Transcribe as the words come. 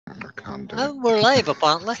We're live,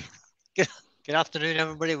 apparently. Good afternoon,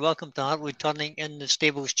 everybody. Welcome to Heartwood Turning in the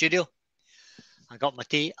stable studio. I got my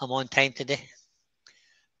tea. I'm on time today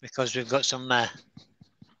because we've got some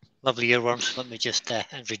lovely earworms. Let me just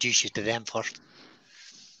introduce you to them first.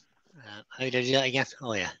 How did I do that again?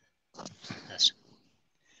 Oh, yeah. Yes.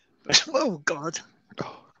 Oh, God.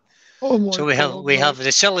 Oh, my so God, we have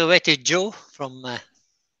the silhouetted Joe from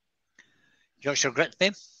Yorkshire Grit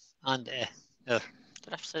fame and our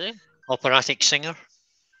operatic singer.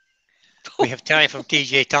 We have Terry from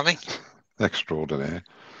TJ Turning. Extraordinary.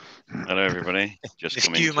 Hello, everybody. Just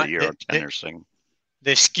coming to your tenor sing.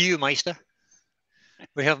 The Skew Meister.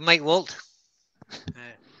 We have Mike Walt.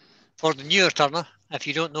 For the newer turner, if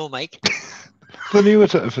you don't know Mike. For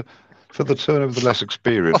the turn of the less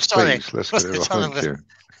experienced, please, let's get it right. Thank you.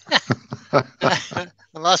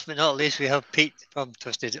 And last but not least, we have Pete from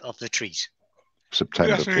Twisted of the Trees.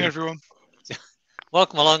 September. Good afternoon, everyone.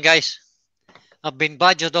 Welcome along, guys. I've been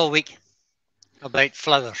badgered all week about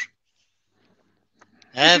flowers.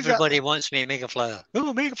 Everybody wants me to make a flower.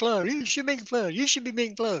 Oh, make a flower. You should make a flower. You should be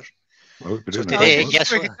making flowers. Well, so today, guess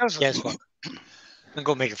what? I'm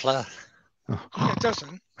going to make a flower. It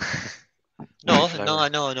doesn't. No.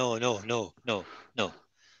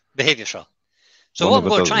 Behave yourself. So what I'm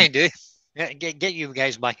going to try and do, get you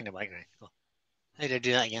guys back in the background. How did I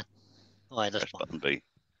do that again? Oh, this one.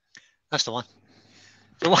 That's the one.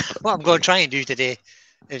 So what I'm going to try and do today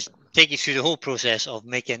is take you through the whole process of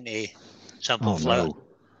making a sample flower. No.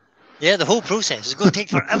 Yeah, the whole process is going to take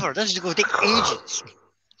forever. This is going to take ages.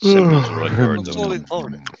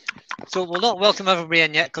 So we'll not welcome everybody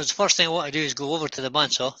in yet because the first thing I want to do is go over to the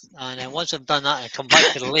bandsaw, and then once I've done that and come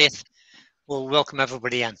back to the lathe, we'll welcome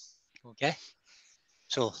everybody in. Okay.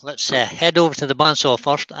 So let's head over to the bandsaw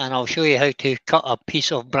first, and I'll show you how to cut a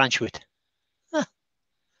piece of branchwood.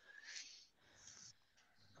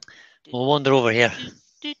 We'll wander over here.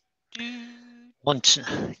 Once,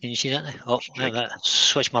 can you see that now? Oh, I'll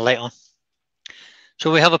switch my light on.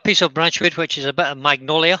 So we have a piece of branchwood, which is a bit of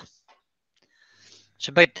Magnolia. It's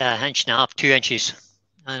about 1.5 inches, 2 inches.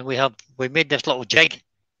 And we made this little jig,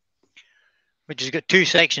 which has got 2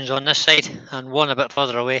 sections on this side and one a bit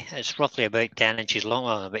further away. It's roughly about 10 inches long,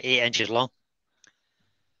 or about 8 inches long.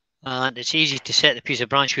 And it's easy to set the piece of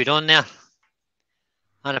branchwood on there.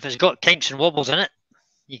 And if it's got kinks and wobbles in it,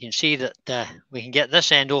 you can see that we can get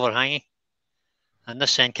this end overhanging and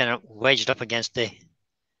this end kind of wedged up against the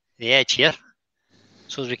edge here,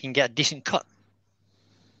 so we can get a decent cut.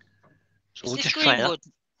 So we'll just try that.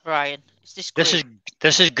 Brian, is this green?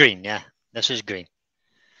 This is green, yeah. This is green.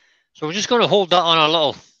 So we're just going to hold that on a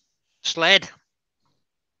little sled.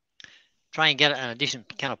 Try and get it in a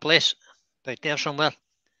decent kind of place, about there somewhere.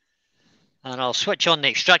 And I'll switch on the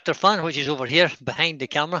extractor fan, which is over here behind the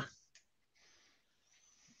camera.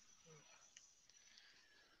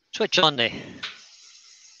 Switch on the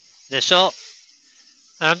saw.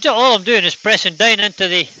 And all I'm doing is pressing down into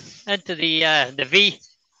the V.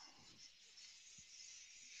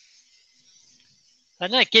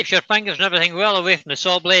 And that keeps your fingers and everything well away from the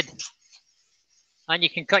saw blade. And you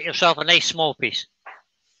can cut yourself a nice small piece.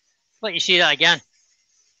 Let you see that again.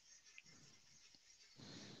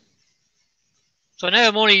 So now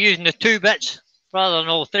I'm only using the 2 bits rather than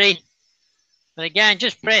all 3. And again,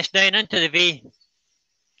 just press down into the V.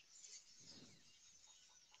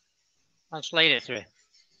 And slide it through.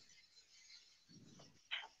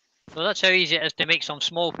 So that's how easy it is to make some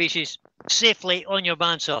small pieces safely on your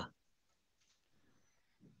bandsaw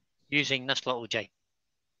using this little jig.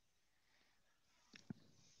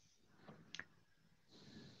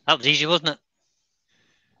 That was easy, wasn't it?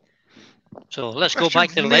 So let's go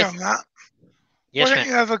back to the lathe. Yes, why don't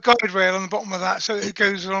you have a guide rail on the bottom of that so it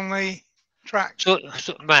goes along the track?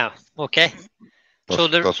 Wow, okay.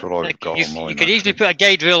 That's what I've got on mine. You could easily put a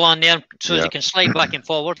guide rail on there so you can slide back and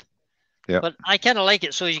forward. Yeah. But I kind of like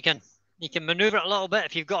it so you can maneuver it a little bit.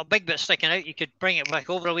 If you've got a big bit sticking out, you could bring it back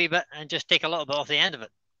over a wee bit and just take a little bit off the end of it.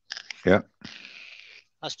 Yeah.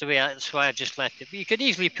 That's why I just left it. But you could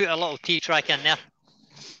easily put a little T-track in there.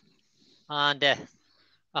 And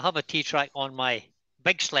I have a T-track on my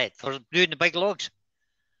big sled for doing the big logs.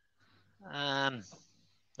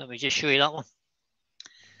 Let me just show you that one.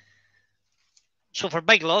 So for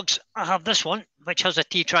big logs, I have this one, which has a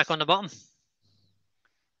T-track on the bottom.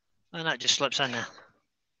 And that just slips in there.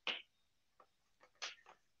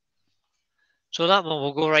 So that one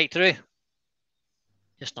will go right through.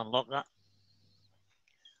 Just unlock that.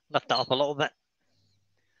 Lift that up a little bit.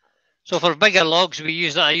 So for bigger logs,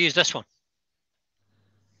 I use this one.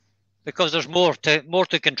 Because there's more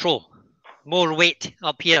to control. More weight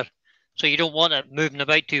up here. So you don't want it moving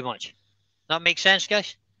about too much. That make sense,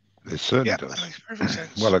 guys? It certainly That does. makes perfect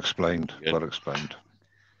sense. Well explained. Good. Well explained.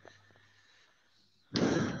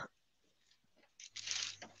 Let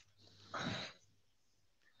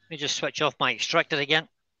me just switch off my extractor again.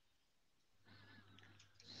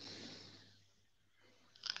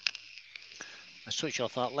 I'll switch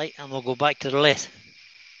off that light and we'll go back to the lathe.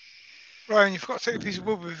 Ryan, you've got to take a piece of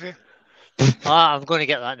wood with you. I'm going to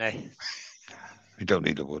get that now. You don't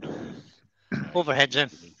need the wood. Overhead's in.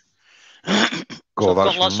 God,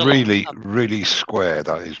 So that's really square,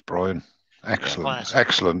 that is, Brian. Excellent. Yeah.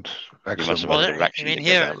 Excellent. Well, I mean,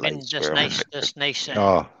 here, this nice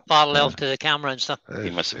parallel to the camera and stuff.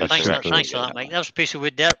 Thanks for that, Mike. That was a piece of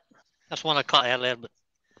wood there. That's one I cut earlier, but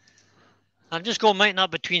I'm just going mounting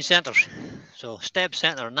up between centres. So step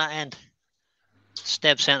centre on that end,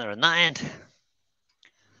 step centre on that end.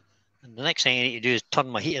 And the next thing I need to do is turn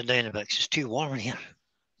my heater down a bit because it's too warm in here.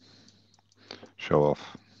 Show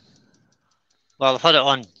off. Well, I've had it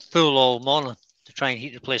on full all morning to try and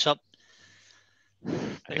heat the place up.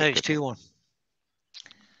 But now it's too warm.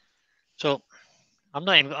 So I'm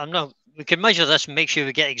not, we can measure this and make sure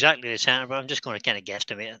we get exactly the centre, but I'm just going to kind of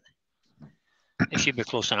guesstimate it. It should be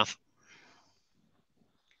close enough.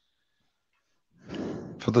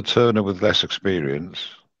 For the turner with less experience,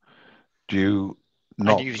 do you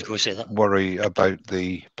not worry about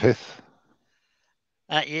the pith?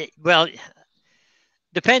 Yeah, well,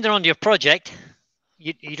 depending on your project,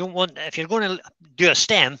 you don't want, if you're going to do a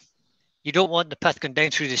stem, you don't want the pith going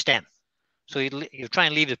down through the stem. So you try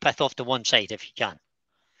and leave the pith off to one side if you can.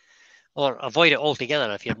 Or avoid it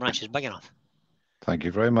altogether if your branch is big enough. Thank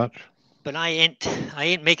you very much. But I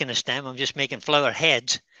ain't making a stem, I'm just making flower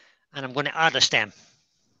heads and I'm going to add a stem.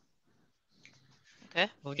 Okay,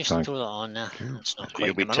 we'll just throw that on there. That's not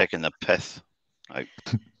You'll be taking the pith out.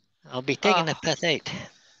 I'll be taking the pith out.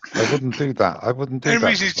 I wouldn't do that. I wouldn't do that. The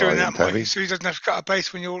reason he's doing that, Mike, so he doesn't have to cut a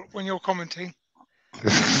base when you're commenting.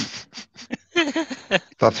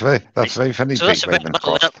 That's very funny. So that's a bit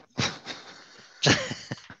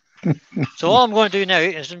So all I'm going to do now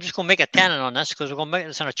is I'm just going to make a tenon on this because we're going to make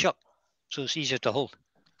this on a chuck, so it's easier to hold.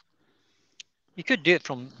 You could do it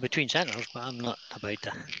from between centres, but I'm not about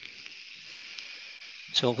that.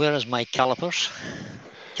 So where is my calipers?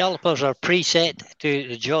 Calipers are preset to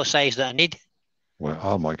the jaw size that I need. Where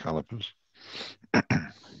are my calipers?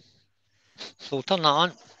 So we'll turn that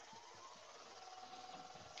on.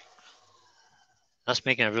 That's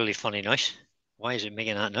making a really funny noise. Why is it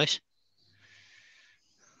making that noise?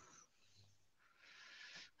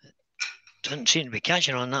 It doesn't seem to be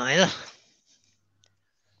catching on that either.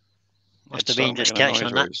 Must have been just catching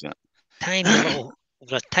on that tiny little,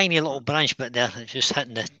 there's a tiny little branch bit there. It's just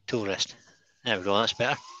hitting the tool rest. There we go, that's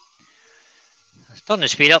better. Let's turn the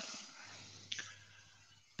speed up.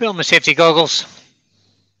 Put on my safety goggles.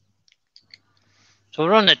 So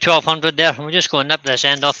we're running at 1200 there, and we're just going to nip this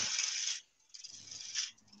end off.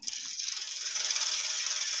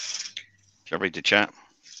 Shall I read the chat?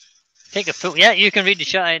 Take a foot. Yeah, you can read the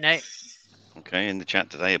chat out now. Okay, in the chat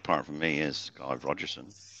today, apart from me, is Clive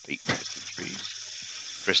Rogerson, Pete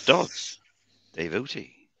Trees, Chris Dodds, Dave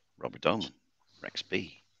Oatey, Robert Dolman, Rex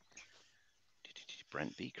B,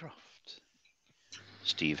 Brent Beecroft,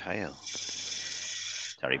 Steve Hale,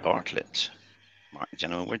 Terry Bartlett, Mark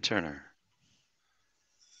General Woodturner,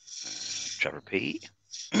 Trevor P,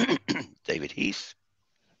 David Heath,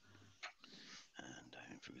 and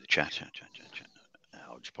from the chat,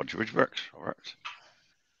 Hodgepodge Ridgeworks, Robert,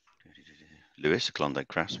 Lewis, a Klondike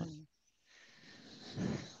Craftsman,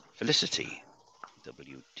 Felicity,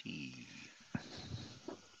 WT,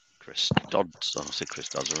 Chris Dodds, I'll say Chris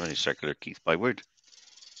Dodds already, Circular Keith Bywood.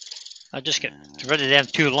 I'll just get rid of them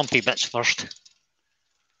two lumpy bits first.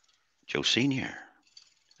 Joe Senior.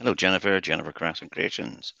 Hello, Jennifer Crafts and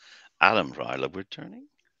Creations. Adam Ryler Woodturning.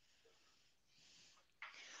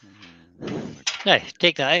 Now,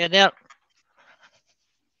 take that out of there.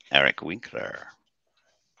 Eric Winkler.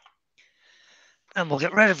 And we'll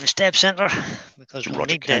get rid of the step centre because we'll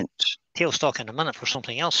Roger need Kent. The tailstock in a minute for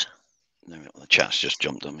something else. No, the chat's just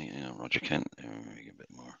jumped on me. Roger Kent. Maybe a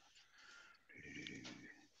bit more.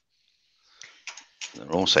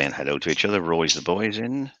 They're all saying hello to each other. Roy's the boys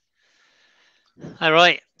in. All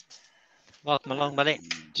right. Welcome along, buddy.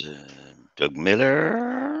 And, Doug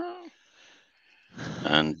Miller.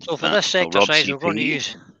 And so for this exercise, we're going to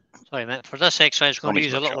use. Sorry, mate. For this exercise, we're going to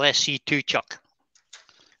use a little SC2 chuck.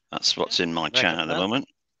 That's what's in my chat at the moment.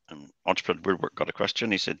 And Entrepreneur Woodwork got a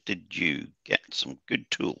question. He said, "Did you get some good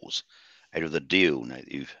tools out of the deal now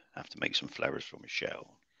that you have to make some flowers for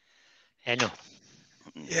Michelle?" I know.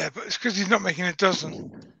 Yeah, but it's because he's not making a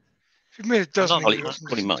dozen. If he made a dozen,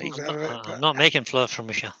 I'm not making flowers for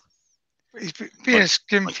Michelle. He's being a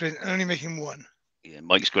skinflint and only making one. Yeah,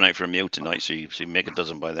 Mike's going out for a meal tonight, so you make a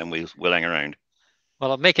dozen by then. We'll hang around.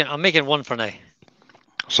 Well, I'm making one for now.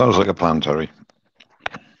 Sounds like a plan, Terry.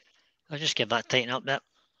 I'll just get that tightened up there.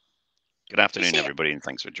 Good afternoon, everybody, and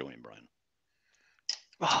thanks for joining, Brian.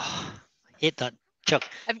 Oh, I hate that chuck.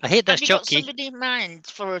 I hate this chuck key. Have you got somebody in mind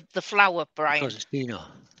for the flower, Brian? Because it's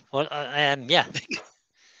Well, yeah.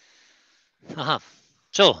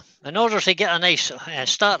 So, in order to get a nice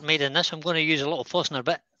start made in this, I'm going to use a little Forstner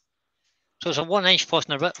bit. So it's a 1-inch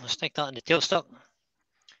Forstner bit. We'll stick that in the tailstock.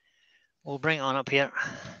 We'll bring it on up here.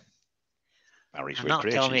 Barry's and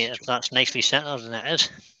that'll tell me if that's nicely centered, and it is.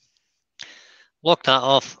 Lock that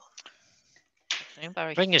off.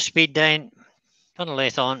 Bring the speed down. Turn the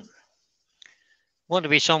lathe on. Want to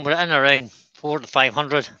be somewhere in around 400 to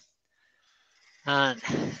 500. And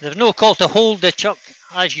there's no call to hold the chuck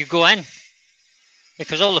as you go in,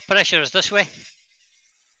 because all the pressure is this way,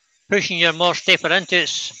 pushing your morse taper into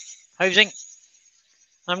its housing.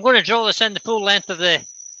 I'm going to drill this in the full length of it's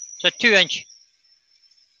a 2-inch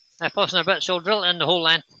Forstner bit, so I'll drill it in the whole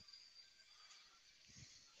length.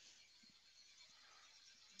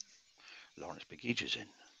 Lawrence Begija's in.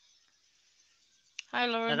 Hi,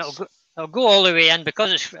 Lawrence. And it'll go all the way in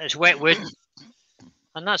because it's wet wood,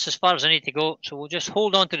 and that's as far as I need to go. So we'll just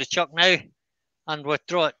hold on to the chuck now and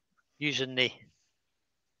withdraw it using the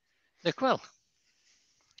quill.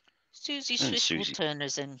 Susie Swiss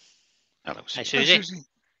Woodturner's in. Hello, Susie. Hi, Susie. Hi, Susie.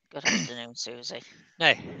 Good afternoon, Susie.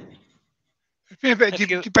 Now, there's been a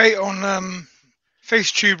bit of debate on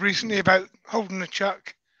FaceTube recently about holding the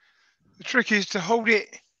chuck. The trick is to hold it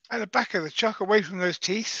at the back of the chuck, away from those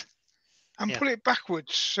teeth, and pull it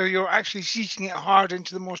backwards, so you're actually seating it hard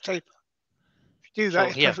into the morse taper. If you do that,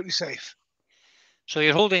 it's perfectly safe. So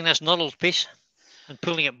you're holding this knotted piece and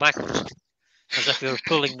pulling it backwards, as if you're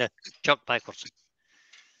pulling the chuck backwards.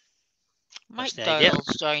 Mike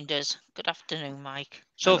Doyle's joined us. Good afternoon, Mike.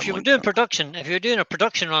 So if you were doing a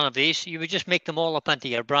production run of these, you would just make them all up into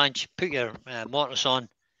your branch, put your mortise on,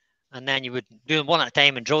 and then you would do them one at a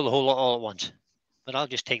time and drill the whole lot all at once. But I'll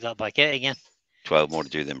just take that back out again. 12 more to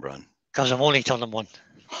do then, Brian. Because I'm only turning one.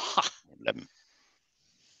 11.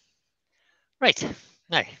 Right.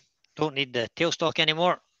 Now, don't need the tailstock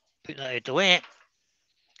anymore. Put that out the way.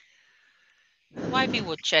 Wivey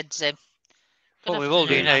Woodshed's in. What we will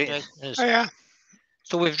do now is...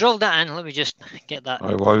 So we've drilled that in. Let me just get that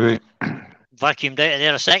vacuumed out of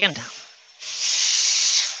there a second.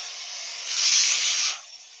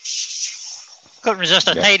 Couldn't resist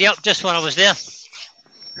a tidy up just when I was there.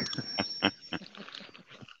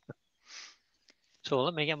 So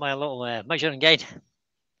let me get my little measuring guide.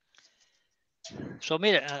 So I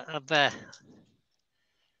made it. I've had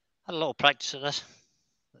a little practice at this.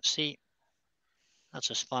 Let's see. That's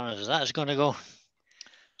as far as that is going to go.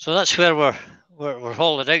 So that's where we're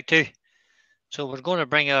hauled out to. So we're going to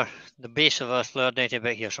bring the base of our floor down to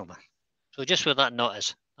about here somewhere. So just where that knot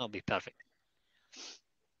is, that'll be perfect.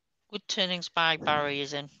 Woodturning's by Barry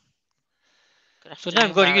is in. So now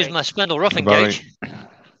I'm going to use my spindle roughing gouge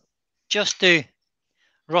just to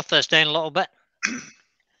rough this down a little bit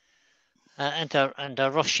into a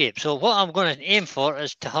rough shape. So what I'm going to aim for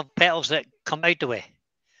is to have petals that come out the way.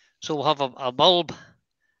 So we'll have a bulb,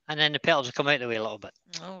 and then the petals will come out the way a little bit.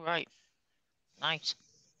 Oh, right. Nice.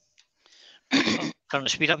 Turn the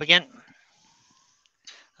speed up again.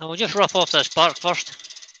 And we'll just rough off this bark first.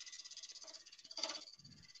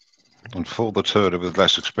 And for the turner with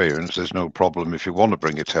less experience, there's no problem if you want to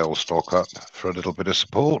bring your tailstock up for a little bit of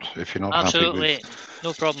support, if you're not happy with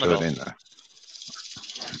no problem at all. In there.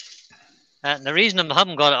 And the reason I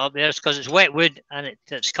haven't got it up there is because it's wet wood and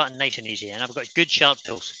it's cutting nice and easy, and I've got good sharp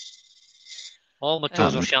tools. All my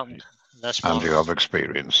tools are sharpened. And you have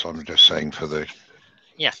experience. I'm just saying for the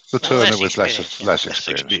turner with less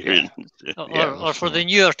experience. Or for the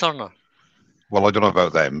newer turner. Well, I don't know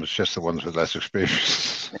about them. It's just the ones with less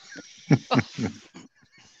experience.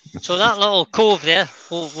 So that little cove there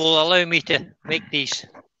will allow me to make these,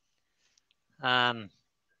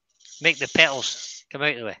 make the petals come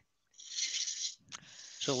out of the way.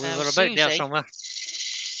 So we were about there somewhere.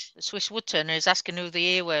 The Swiss Woodturner is asking who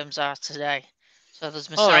the earworms are today. So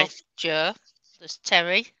there's myself, Joe, there's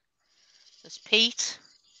Terry, there's Pete,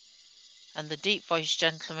 and the deep voiced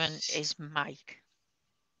gentleman is Mike.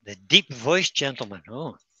 The deep voiced gentleman,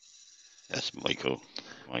 That's Michael.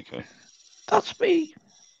 That's me.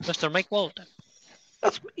 Mr. Mike Walton.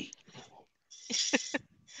 That's me.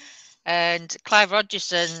 And Clive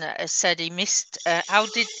Rogerson said he missed. How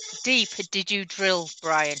deep did you drill,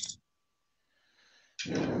 Brian?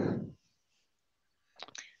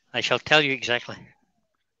 I shall tell you exactly.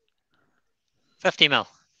 50 mil.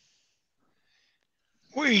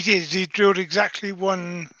 What he did is he drilled exactly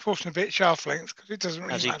one force and a bit shaft length because it doesn't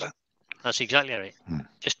really matter. That's exactly right.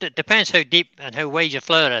 Just it depends how deep and how wide your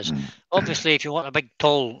flower is. Obviously, if you want a big,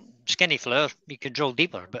 tall, skinny flower, you can drill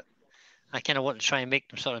deeper, but I kind of want to try and make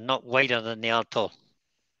them sort of not wider than they are tall.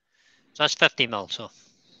 So that's 50 mil, so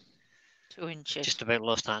 2 inches. Just about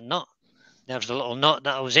lost that knot. There's the little knot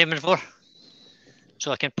that I was aiming for.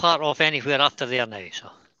 So I can part off anywhere after there now, so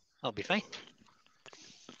that'll be fine.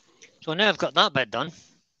 So now I've got that bit done.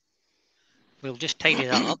 We'll just tidy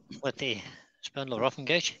that up with the spindle roughing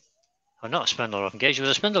gauge. Or not a spindle roughing gauge, with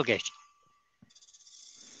a spindle gauge.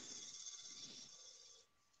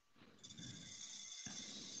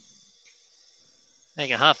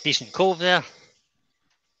 Make a half decent cove there.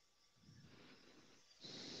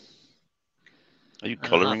 Are you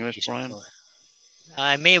colouring this, Brian?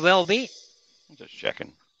 I may well be. I'm just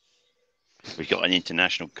checking. We've got an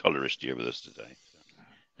international colourist here with us today.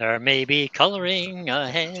 There may be colouring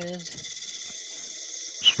ahead.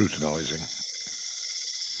 Scrutinising.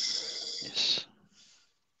 Yes.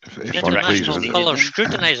 If I'm pleased with colour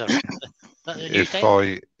scrutinizer.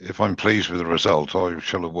 If I'm pleased with the result, I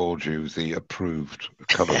shall award you the approved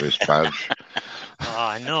colourist badge.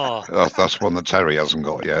 Oh no. That's one that Terry hasn't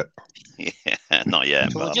got yet. Yeah, not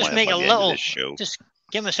yet. So but we'll just make a little. Just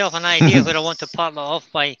give myself an idea where I want to part that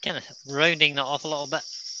off by kind of rounding that off a little bit.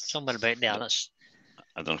 Somewhere about there. That's.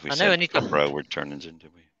 I don't know if we said proper Woodturnings in,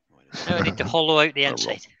 did we? Now I need to hollow out the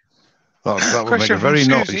inside. That would make a very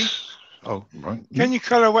nice. Oh, right. Can you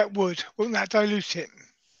colour wet wood? Won't that dilute it?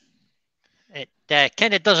 It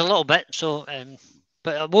kind of does a little bit, so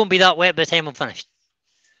but it won't be that wet by the time I'm finished.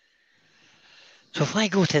 So if I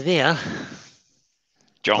go to there,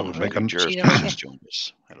 John would make Hello,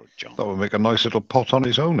 John. That would make a nice little pot on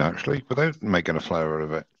its own, actually, without making a flower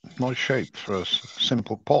of it. Nice shape for a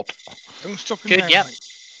simple pot. Don't stop him now, yeah.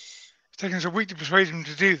 It's taken us a week to persuade him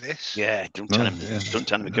to do this. Yeah, don't tell him. Don't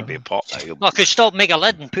tell him it could be a pot. Well, I could stop, make a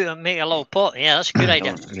lid, and make a little pot. Yeah, that's a good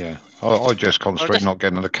idea. Yeah, I just concentrate not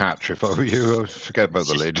getting the catch. If I were you, forget about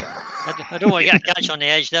the lid. I don't want to get a catch on the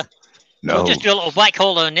edge there. No. So just do a little black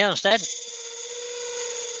hole down there instead.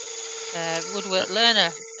 Woodwork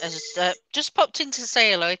Learner has just popped in to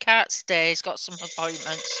say hello. He can't stay. He's got some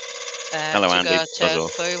appointments hello, to Andy. go to.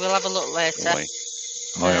 So we'll have a look later.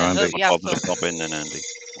 Hi, Andy. Pop in then, Andy.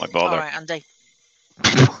 Why bother? All right, Andy.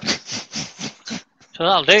 So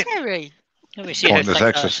that'll do. Terry. Let me see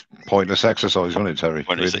pointless exercise, wasn't it, Terry?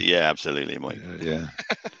 Really? Yeah, absolutely, Mike. Yeah.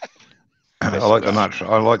 I like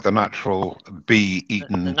the natural bee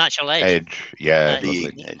eaten the natural edge. Yeah,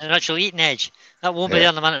 the natural eating edge. That won't be there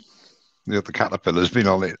in a minute. The caterpillar's been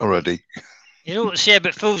on it already. You know what to say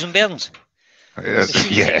about fools and bairns?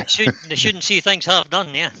 They shouldn't see things half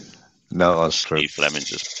done, yeah. No, that's true. Steve Fleming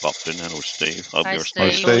just popped in. Hello, Steve. Hi,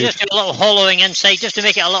 Steve. So we'll just do a little hollowing inside just to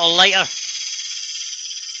make it a little lighter.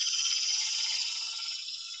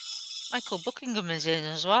 Michael Buckingham is in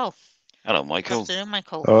as well. Hello, Michael. Good afternoon,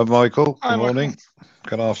 Michael. Hello, Michael. Good morning.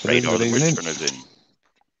 Good afternoon. Good evening.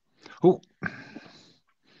 Oh,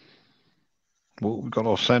 we got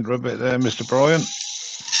off centre a bit there, Mr. Brian.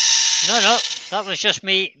 No, that was just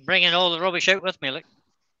me bringing all the rubbish out with me. Look.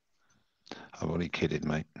 I'm only kidding,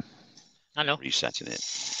 mate. I know. Resetting it.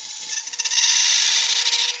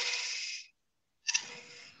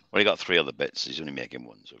 Well, he got 3 other bits. He's only making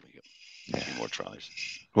 1, so we got a few more tries.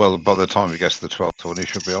 Well, by the time he gets to the 12th one, he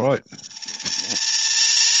should be all right.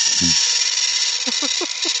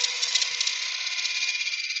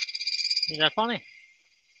 Is that funny?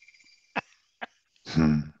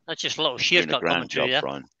 That's just a little shortcut coming through there.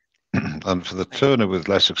 Brian. And for the turner with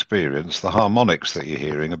less experience, the harmonics that you're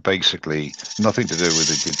hearing are basically nothing to do with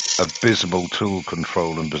the abysmal tool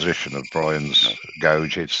control and position of Brian's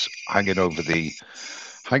gouge. It's hanging over the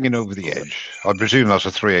edge. I presume that's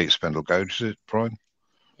a 3/8 spindle gouge, is it, Brian?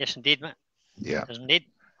 Yes, indeed, mate. Yeah. Yes, indeed.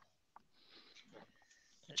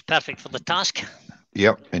 It's perfect for the task.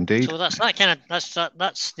 Yep, indeed. So that's that kind of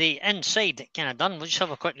that's the inside kind of done. We'll just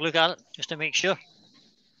have a quick look at it just to make sure.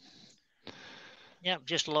 Yep,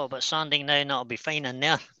 just a little bit of sanding now, and that'll be fine in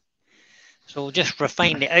there. So we'll just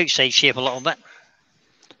refine the outside shape a little bit.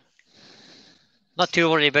 Not too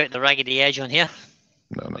worried about the raggedy edge on here.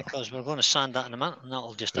 No. Because we're going to sand that in a minute, and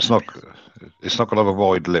that'll just. It's not going to have a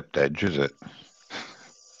wide-lipped edge, is it?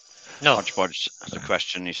 No. Hodgepodge has a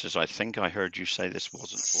question. He says, "I think I heard you say this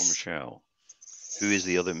wasn't for Michelle. Who is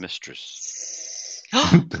the other mistress?"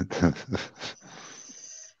 Can't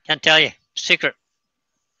tell you. Secret.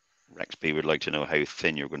 Rex B would like to know how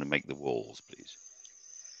thin you're going to make the walls, please.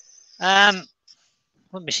 Let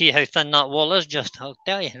me see how thin that wall is. I'll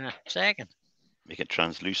tell you in a second. Make it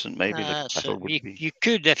translucent, maybe. Like So would be. you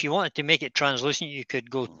could, if you wanted to make it translucent, you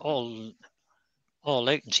could go all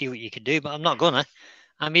out and see what you could do. But I'm not gonna.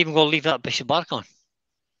 I'm even gonna leave that piece of bark on.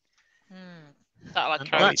 That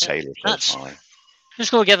like That's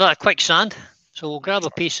just gonna give that a quick sand. So we'll grab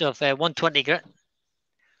a piece of 120 grit.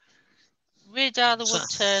 Radar the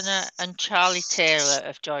Woodturner and Charlie Taylor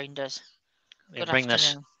have joined us. We'll bring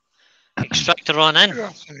this extractor on in. Good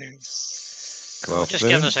afternoon. We'll just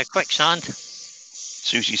give us a quick sand.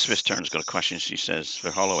 Susie Swiss Turn's got a question. She says, for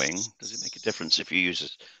hollowing, does it make a difference if you use a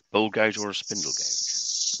bowl gouge or a spindle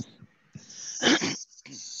gouge?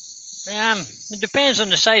 It depends on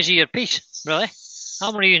the size of your piece, really.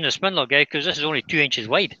 I'm only using a spindle gouge because this is only 2 inches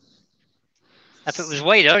wide. If it was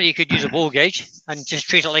wider, you could use a bowl gauge and just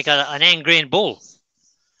treat it like an end grain bowl.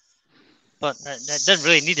 But it didn't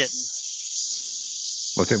really need it.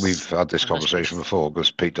 I think we've had this conversation before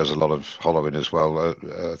because Pete does a lot of hollowing as well.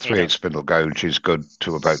 3/8 spindle gouge is good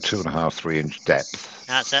to about 2.5, 3 inch depth.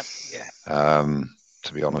 That's it. Yeah.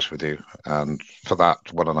 To be honest with you, and for that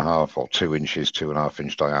 1.5 or 2 inches, 2.5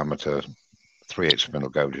 inch diameter, 3/8 spindle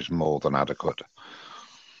gouge is more than adequate.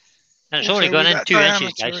 And it's only gone in 2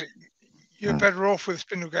 inches, guys. You're better off with a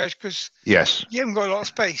spindle gouge because you haven't got a lot of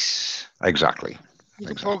space. Exactly. With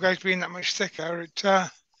the bowl gouge being that much thicker,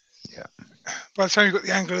 by the time you've got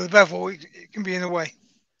the angle of the bevel, it can be in the way.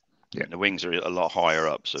 Yeah, the wings are a lot higher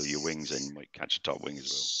up, so your wings then might catch the top wing as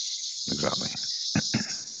well. Exactly.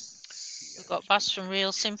 We've got Baz from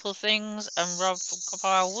Real Simple Things and Rob from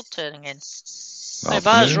Copper Woodturning in. Hi,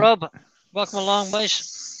 Baz, Rob. Welcome along, boys.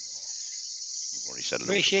 I've already said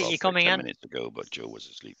appreciate you coming 10 in. minutes ago, but Joe was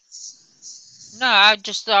asleep. No, I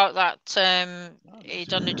just thought that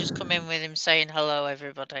he'd only just come in with him saying hello,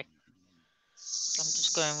 everybody. So I'm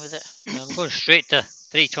just going with it. I'm going straight to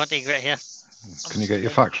 320 grit here. Can you get your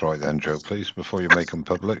facts right then, Joe, please, before you make them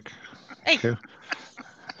public? Hey. Thank you.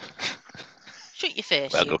 Shoot your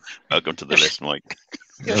face. Welcome to the list, Mike.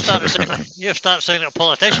 You're starting sounding a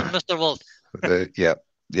politician, Mr. Walt. Yeah.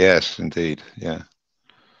 Yes, indeed. Yeah.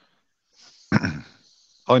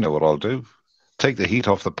 I know what I'll do. Take the heat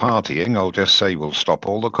off the partying. I'll just say we'll stop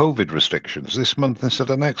all the COVID restrictions this month instead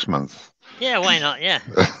of next month. Yeah, why not? Yeah.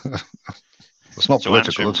 It's not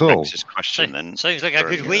political at all. Question, then, sounds like a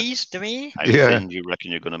good wheeze to me. How thin do you reckon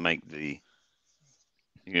you're going to make the?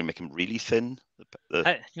 You're going to make them really thin?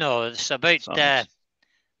 No, it's about. I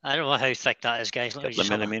don't know how thick that is, guys. Couple of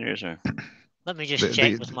millimeters, or? Let me just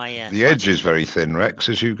check with my. The edge is very thin, Rex,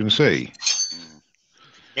 as you can see.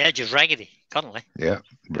 The edge is raggedy currently. Yeah,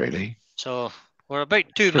 really. So we're about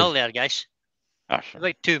 2 mil there, guys.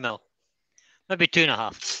 About 2 mil, maybe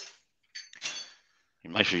 2.5. You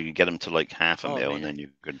make sure you get them to like 0.5 mil, and then you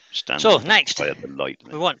could stand. So next, the light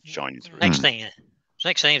we want shine through. Next thing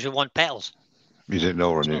is we want petals. He's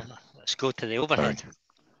ignoring you. Let's go to the overhead. Sorry.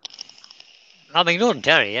 I'm ignoring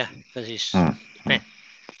Terry, yeah, because he's.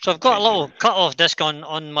 So I've got a little cut-off disc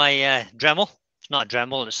on my Dremel. It's not a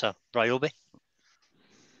Dremel; it's a Ryobi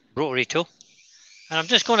rotary tool, and I'm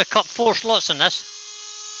just going to cut 4 slots in this.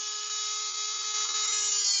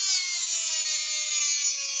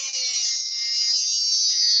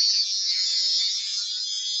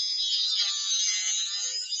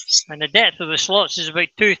 And the depth of the slots is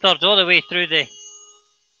about 2/3 all the way through the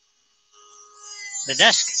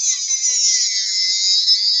disc.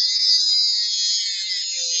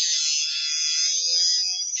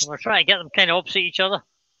 And we're trying to get them kind of opposite each other.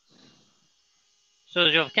 So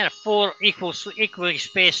you have kind of 4 equally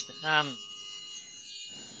spaced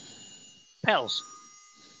petals.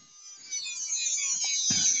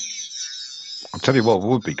 I'll tell you what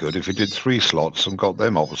would be good if you did 3 slots and got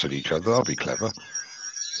them opposite each other. That'd be clever.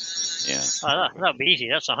 Yeah. Oh, that'd be easy.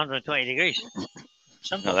 That's 120 degrees.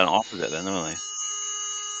 Simple. No, they're opposite then, aren't they?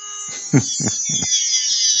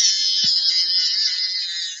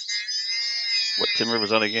 What timber was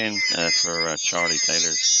that again for Charlie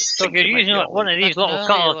Taylor's? So if you're using one of these little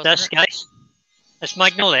cut-off discs, guys, it's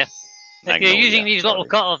Magnolia. If you're using these little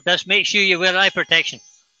cut-off discs, make sure you wear eye protection.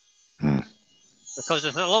 Because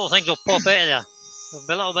the little things will pop out of there. There'll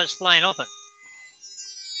be little bits flying off it.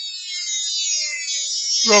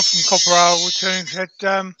 Rob from Copper Woodturning said,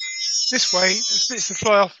 this way, the bits that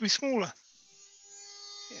fly off will be smaller.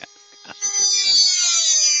 Yeah, that's a good point.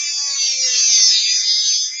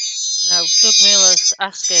 Now, Doug Miller's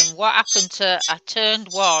asking, what happened to I turned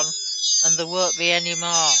 1 and there won't be any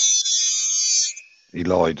more? He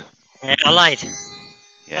lied. Yeah, I lied.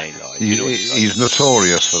 Yeah, he lied. He's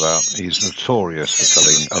notorious for that. He's notorious for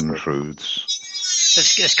telling untruths.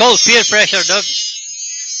 It's called peer pressure, Doug.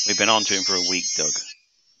 We've been on to him for a week, Doug.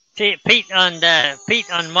 Pete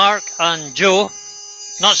and Mark and Joe,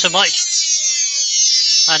 not so much.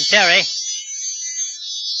 And Terry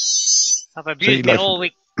have abused me all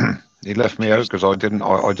week. He left me out because I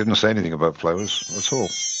didn't say anything about flowers at all.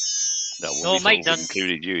 No, No, we Mike thought we done.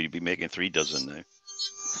 included you. You'd be making 3 dozen now.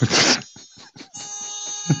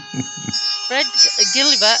 Fred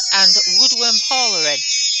Gilliver and Woodworm Paul are in.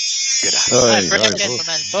 Good Hey, Brilliant, hey,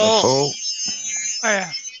 gentlemen. Paul. Paul. Oh,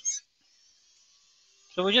 yeah.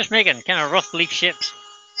 So we're just making kind of rough leaf shapes.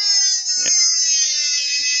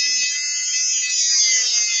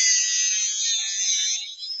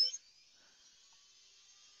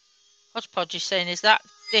 Hodgepodge is saying, is that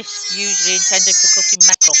disc usually intended for cutting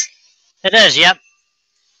metal? It is, yep.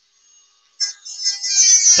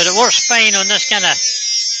 But it works fine on this kind of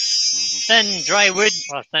thin, dry wood,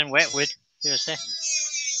 or thin, wet wood, you say.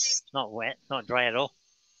 It's not wet, not dry at all.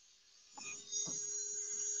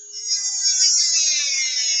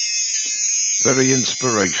 Very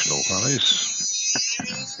inspirational,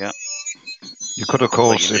 Alice. Yeah. You could, of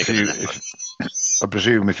course, I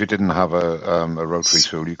presume if you didn't have a rotary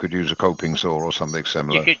tool, you could use a coping saw or something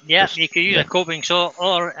similar. You could, you could use a coping saw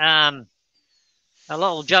or a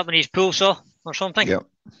little Japanese pool saw or something. Yep.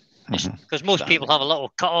 Because most people have a little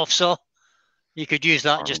cut-off saw. You could use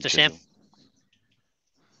that just the same.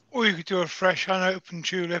 Or you could do a fresh unopened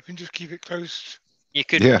tulip and just keep it closed. You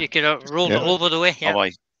could roll it over the way.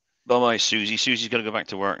 Yeah. Bye-bye, Susie. Susie's got to go back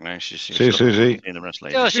to work now. She's See you, Susie. In the rest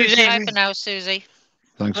later. Oh, Susie. Bye for now, Susie.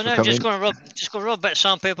 Thanks for I'm coming. just going to rub a bit of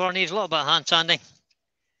sandpaper on these, a little bit of hand sanding,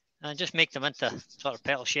 and just make them into sort of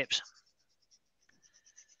petal shapes.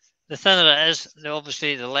 The thinner it is,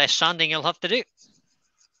 obviously, the less sanding you'll have to do.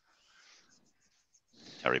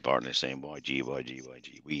 Terry Barton is saying YG, YG,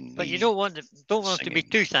 YG. But you don't want it to be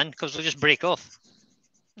too thin because they'll just break off.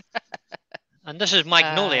 And this is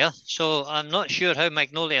Magnolia, so I'm not sure how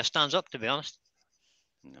Magnolia stands up, to be honest.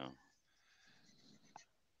 No.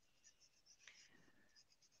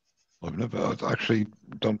 I actually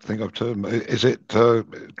don't think I've turned. Is it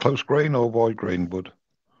close grain or wide grain wood?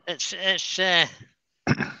 It's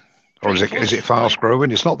or is it fast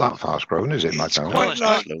growing? It's not that fast growing, is it, It's Magnolia? quite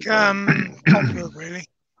like poplar, really.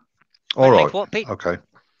 All right. Like what, Pete? Okay.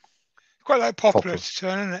 Quite like poplar to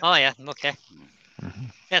turn, isn't it? Oh yeah, okay.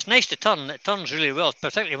 Yeah, it's nice to turn. It turns really well,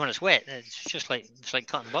 particularly when it's wet. It's just like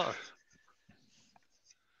cutting butter.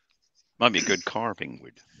 Might be a good carving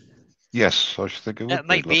wood. Yes, I should think it would. It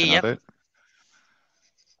might be. Yep. I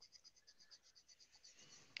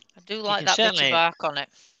do like that bit of bark on it.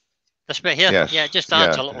 This bit here, yes. Yeah, it just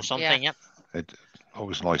adds a little something. Yep. It's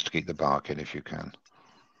always nice to keep the bark in if you can.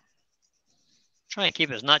 Try and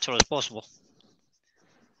keep it as natural as possible.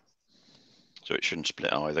 So it shouldn't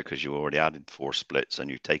split either because you already added 4 splits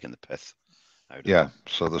and you've taken the pith out of it.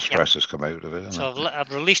 So the stress has come out of it. So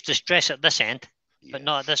I've released the stress at this end, but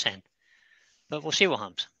not at this end. But we'll see what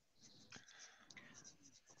happens.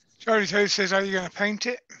 Charlie Toad says, are you going to paint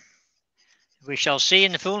it? We shall see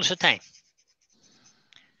in the fullness of time.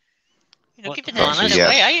 You're not giving anything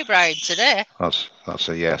away, are you, Brian, today? That's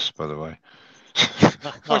a yes, by the way.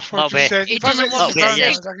 Not bad. He doesn't want to I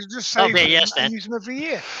can just save them and use them every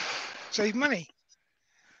year. Save money.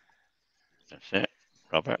 That's it,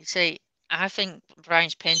 Robert. You see, I think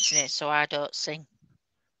Brian's painting it so I don't sing.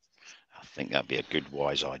 I think that'd be a good,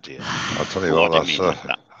 wise idea. I'll tell you what,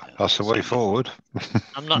 that's the way forward.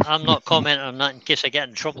 I'm not commenting on that in case I get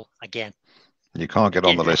in trouble again. You can't get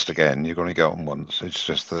on the list again. You're going to get on once. It's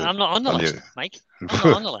just the. I'm not on the list, Mike. I'm not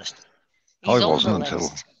on the list. I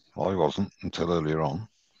wasn't until earlier on.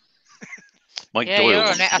 Mike Doyle, you're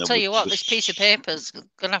on it. I'll tell you what, this piece of paper's going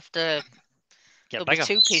to have to get bigger.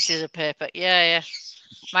 2 pieces of paper. Yeah.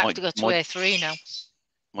 Might have to go to A3 now.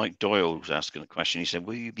 Mike Doyle was asking a question. He said,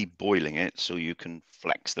 will you be boiling it so you can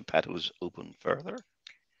flex the petals open further?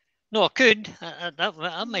 No, I could.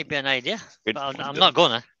 That might be an idea. But I'm not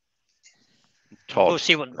going to.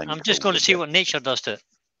 I'm just going to see what nature does to it.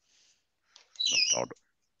 No, Todd.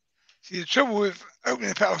 See, the trouble with opening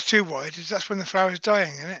the petals too wide is that's when the flower's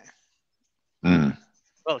dying, isn't it?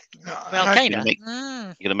 Well, kind of. You're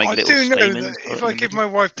going to make I little do know stamens. that if I give my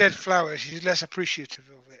wife dead flowers, she's less appreciative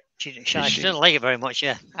of it. She doesn't like it very much,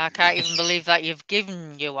 yeah. I can't even believe that you've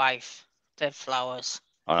given your wife dead flowers.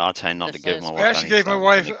 I tend not to give my wife. I actually gave my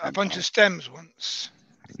wife a bunch of stems once.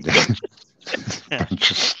 So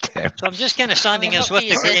I'm just kind of standing as with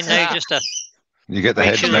the grain now, just to. You get the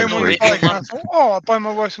head next week. I thought, I'll buy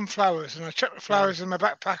my wife some flowers, and I chucked the flowers in my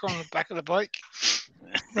backpack on the back of the bike.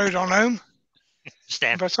 Rode on home.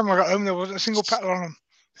 By the time I got home, there wasn't a single petal on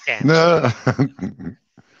them. No.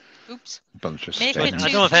 Oops. Bunch of I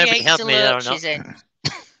don't know if anybody helped me there or not.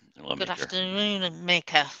 Good afternoon,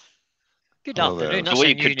 Maker. Good afternoon. So what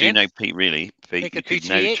you could do now, Pete, really, Pete, you could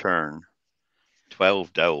now turn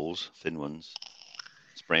 12 dowels, thin ones.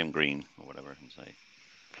 Spray them green or whatever and say,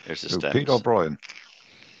 there's the Who, stems. Pete or Brian?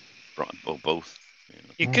 Both.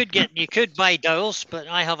 You could buy dowels, but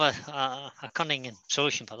I have a cunning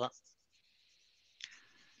solution for that.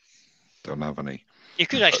 Don't have any. You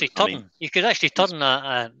could actually turn. You could actually turn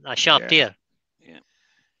a shaft here. Yeah.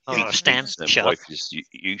 Or a stem. My wife is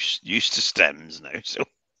used to stems now, so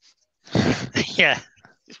yeah.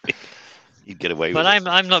 You'd get away with but it.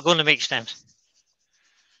 But I'm not going to make stems.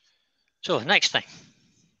 So next thing,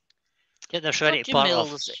 get this ready to part off.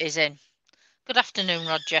 Mills is in. Good afternoon,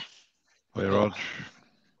 Roger. Hey, Rog.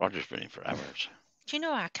 Roger's been in for hours. Do you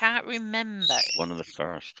know, I can't remember. One of the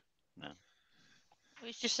first. No.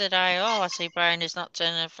 We just said, I see Brian is not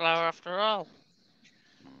turning a flower after all.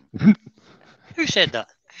 Who said that?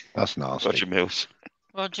 That's nasty. Roger Mills.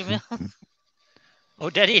 Roger Mills. Oh,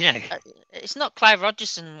 did he now? It's not Clive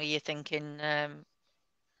Rogerson, were you thinking? I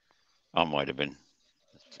might have been.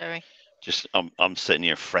 Sorry. Just, I'm sitting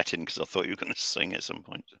here fretting because I thought you were going to sing at some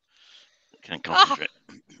point. I can't concentrate.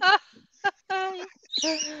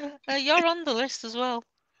 You're on the list as well.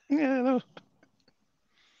 Yeah, no.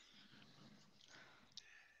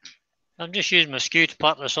 I'm just using my skew to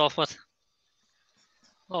part this off with.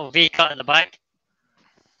 Oh, V-cut in the back.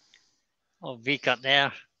 Oh, V-cut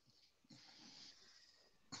there.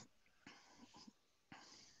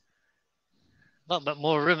 A little bit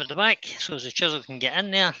more room at the back so the chisel can get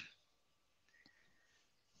in there.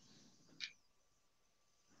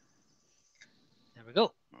 There we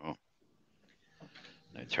go. Oh.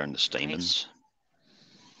 Now turn the stamens.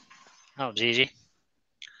 That was easy.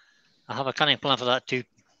 I have a cunning plan for that too.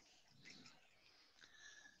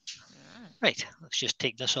 Right, let's just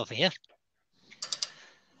take this off of here.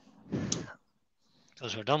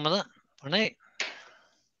 Because we're done with it for now.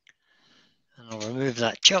 And I'll remove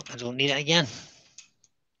that chop, I don't need it again.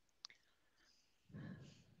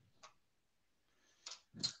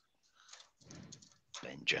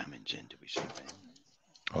 Benjamin's in, do we see Ben?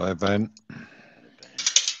 Hi, Ben.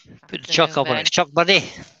 Put the chuck up on its chuck buddy.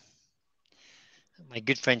 My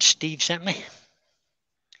good friend Steve sent me.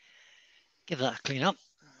 Give that a clean up.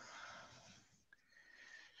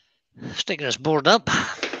 Stick this board up.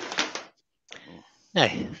 Now,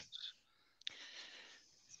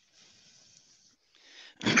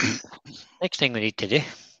 next thing we need to do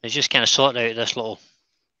is just kind of sort out this little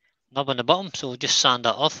knob on the bottom. So we'll just sand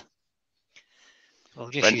that off. We'll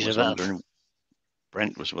just use a bit of...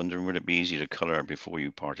 Brent was wondering, would it be easy to colour before you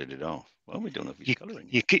parted it off? Well, we don't know if he's colouring.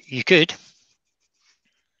 You could.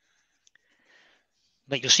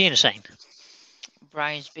 But you'll see in a second.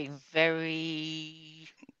 Brian's been very...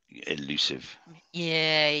 elusive.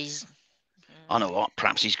 Yeah, he's... I know what,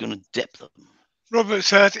 perhaps he's going to dip them. Robert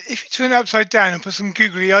said, if you turn it upside down and put some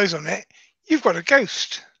googly eyes on it, you've got a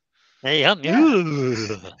ghost. There you have. Yeah.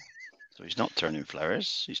 So he's not turning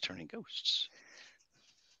flowers, he's turning ghosts.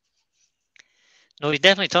 No, he's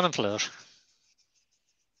definitely turning flowers.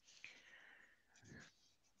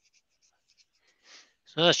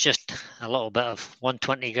 So that's just a little bit of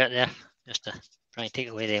 120 grit there, just to try and take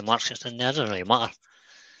away the marks that's in there. It doesn't really matter,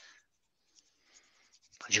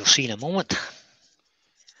 as you'll see in a moment.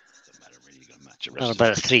 Doesn't matter really, you're going to match the rest. Another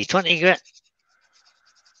bit of 320 grit.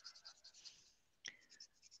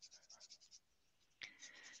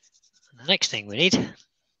 And the next thing we need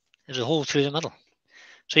is a hole through the middle.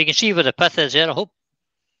 So you can see where the pith is there, I hope.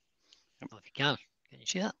 I don't know if you can. Can you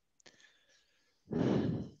see that?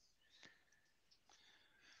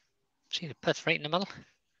 See the pith right in the middle?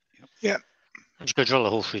 Yeah. I'm just going to drill a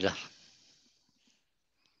hole through there.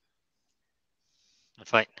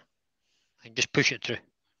 That's right. I can just push it through.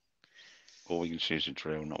 All we can see is a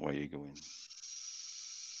trail, not where you go in.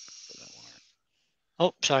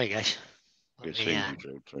 Oh, sorry guys.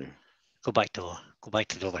 Go back to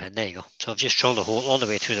the overhead. There you go. So I've just drilled a hole all the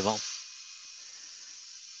way through the bottom.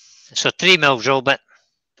 So 3mm drill bit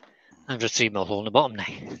and a 3mm hole in the bottom now.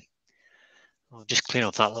 I'll just clean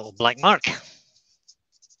off that little black mark.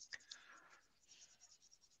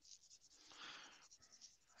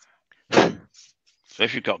 So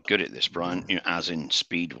if you got good at this, Brian, you know, as in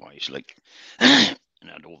speed-wise, like, and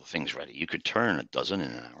had all the things ready, you could turn a dozen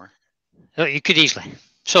in an hour. Oh, you could easily.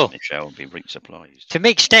 So the shell would be rate supplies. To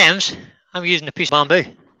make stems, I'm using a piece of bamboo.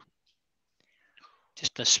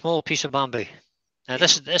 Just a small piece of bamboo. Now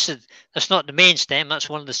that's not the main stem. That's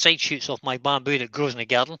one of the side shoots off my bamboo that grows in the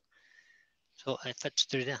garden. So it fits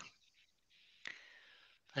through there,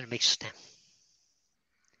 and it makes a stem.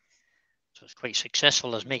 So it's quite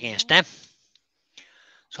successful as making a stem.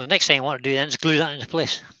 So the next thing I want to do then is glue that into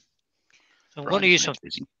place. So I'm going to use some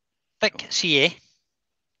thick CA.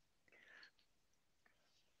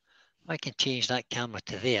 I can change that camera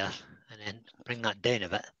to there and then bring that down a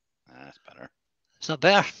bit. That's better. Is that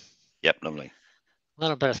better? Yep, lovely. A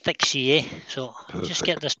little bit of thick CA, so I'll just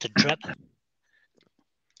get this to drip.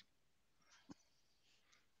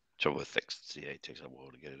 Trouble with thick CA, it takes a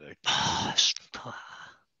while to get it out.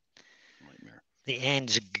 Nightmare. The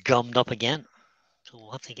end's gummed up again, so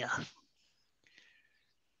we'll have to get a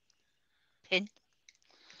pin.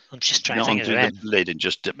 I'm just trying to Not think undo of the lid and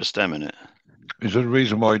just dip a stem in it. Is there a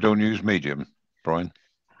reason why you don't use medium, Brian?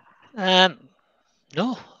 No,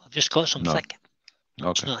 I've just got some No. thick.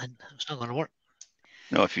 Okay. It's not going to work.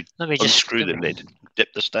 No, if you Let me just unscrew the lid,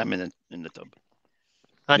 dip the stem in the tub.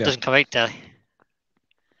 That Yeah. doesn't come out there.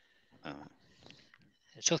 Oh.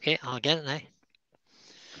 It's okay. I'll get it now.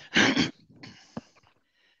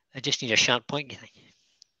 I just need a sharp point, you think?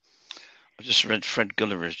 I just read Fred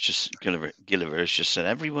Gulliver has just said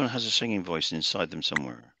everyone has a singing voice inside them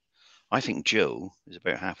somewhere. I think Joe is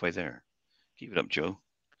about halfway there. Keep it up, Joe.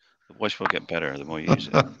 The voice will get better the more you use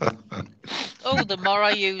it. Oh, the more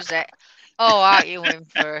I use it. Oh, aren't you in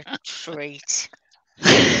for a treat?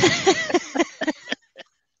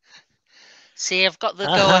 See, I've got the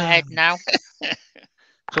go-ahead now.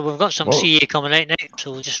 So we've got some Whoa. CA coming out now,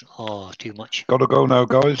 so we'll just... Oh, too much. Gotta go now,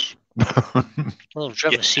 guys. A little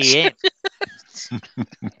drip of CA.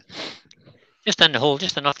 Just in the hole,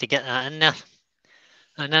 just enough to get that in there.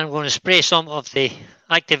 And then I'm going to spray some of the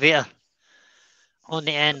activator on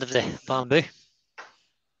the end of the bamboo.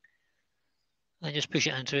 And just push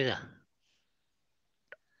it in through there.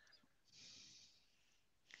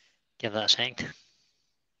 Give that a second.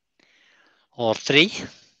 Or 3.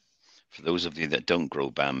 For those of you that don't grow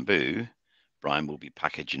bamboo, Brian will be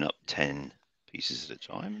packaging up 10 pieces at a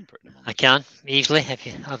time and putting them on. I can, easily. If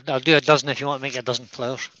you, I'll do a dozen if you want to make a dozen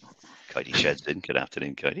flowers. Kitey sheds in. Good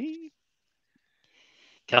afternoon, Kitey.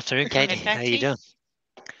 Good afternoon, Katie. How you doing?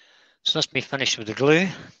 So that's me finished with the glue.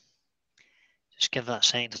 Just give that a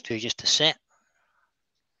second or two just to set.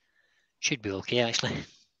 Should be okay, actually.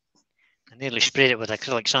 I nearly sprayed it with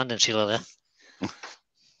acrylic sanding sealer there.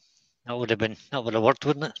 That would have worked,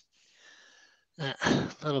 wouldn't it? A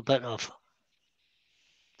little bit of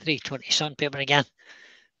 320 sandpaper again,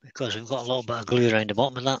 because we've got a little bit of glue around the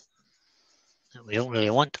bottom of that we don't really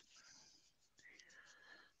want.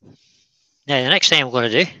 Now the next thing I'm going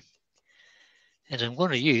to do is I'm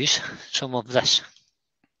going to use some of this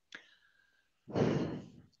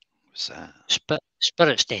What's that?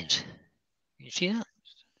 spirit stains. You see that?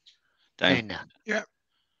 Down. There.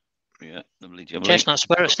 Yeah, lovely jubbly. Chestnut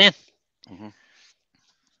spirit stain. Mm-hmm.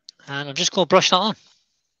 And I'm just going to brush that on.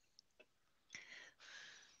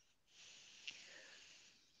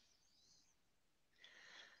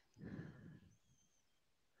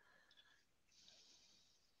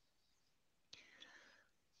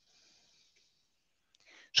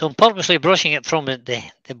 So I'm purposely brushing it from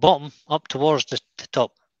the bottom up towards the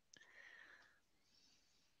top.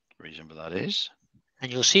 Reason for that is?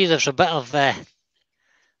 And you'll see there's a bit of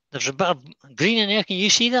green in there. Can you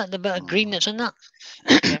see that? The bit of green that's in that?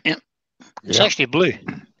 Yeah. It's actually blue.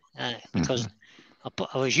 Because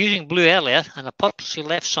I was using blue earlier and I purposely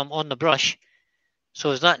left some on the brush.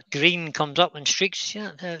 So as that green comes up in streaks, see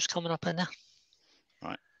that? It's coming up in there.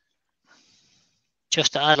 Right.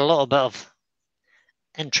 Just to add a little bit of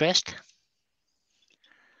interest.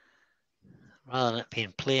 Rather than it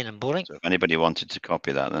being plain and boring. So if anybody wanted to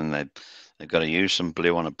copy that, then they've got to use some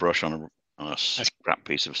blue on a brush on a scrap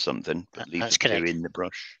piece of something, but leave the blue in the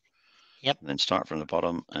brush. Yep. And then start from the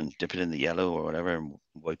bottom and dip it in the yellow or whatever and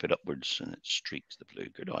wipe it upwards and it streaks the blue.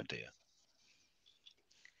 Good idea.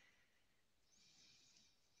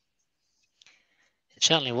 It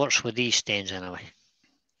certainly works with these stains anyway.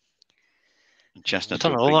 And chestnut's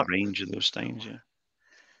got a big range of those stains, yeah.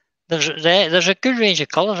 There's a good range of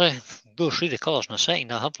colours. I'll go through the colours in a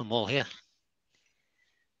second. I have them all here.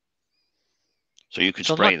 So you could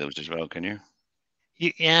spray those as well, can you?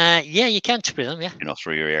 Yeah, you can spray them, yeah. You know,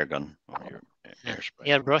 through your air gun or your air spray.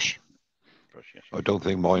 Airbrush. Yes. I don't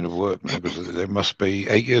think mine have worked now because they must be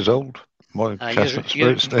 8 years old. My chestnut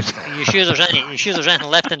spirit stains. You sure there's anything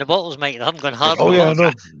left in the bottles, mate? They haven't gone hard. Oh yeah,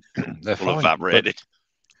 no, they're full fine. Evaporated.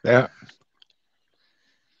 Yeah.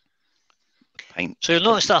 Paint. So you'll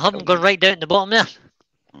notice that I haven't gone right down to the bottom there.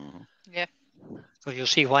 Mm-hmm. Yeah. So you'll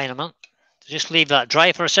see why in a minute. Just leave that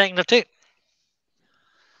dry for a second or two.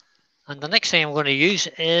 And the next thing I'm going to use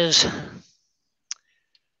is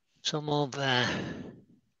some of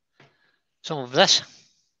this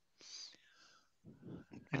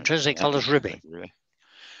intrinsic colours ruby.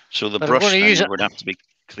 So the brush then would have to be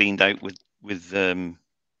cleaned out with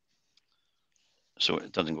so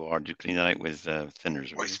it doesn't go hard. You clean it out with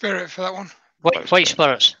thinners. White spirit for that one. White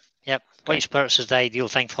spirits. Yep, white spirits is the ideal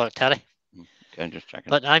thing for it, Terry. Okay, just checking.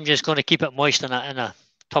 But I'm just going to keep it moist in a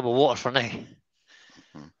tub of water for now.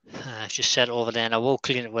 Just set it over there, and I will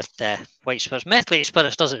clean it with white spirits. Methylated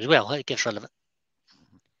spirits does it as well. It gets rid of it.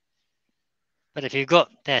 But if you've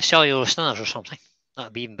got cellulose thinners or something, that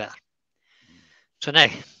would be even better. So now,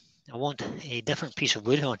 I want a different piece of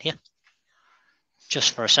wood on here,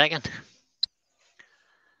 just for a second.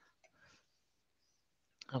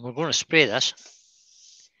 And we're going to spray this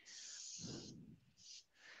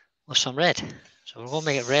with some red. So we're going to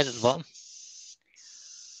make it red at the bottom.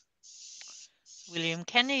 William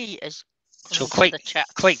Kenny is so quite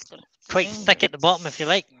thick at the bottom, if you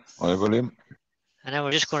like. Hi, William. And then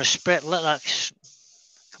we're just going to spray it, let that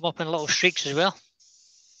come up in little streaks as well.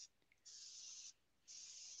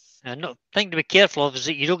 And the thing to be careful of is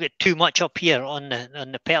that you don't get too much up here on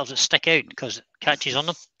the petals that stick out, because it catches on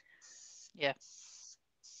them. Yeah.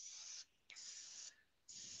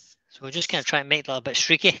 So we're just going to try and make that a bit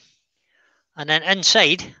streaky. And then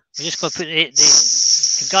inside, we're just going to put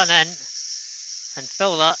the gun in and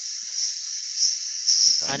fill that.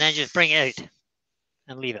 Okay. And then just bring it out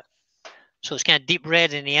and leave it. So it's kind of deep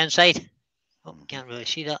red in the inside. Oh, can't really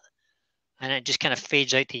see that. And it just kind of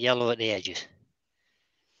fades out to yellow at the edges.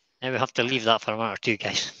 Now we have to leave that for a minute or two,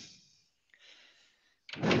 guys.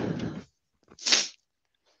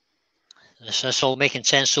 Is this all making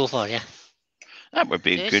sense so far, yeah? That would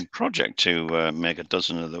be a good project to make a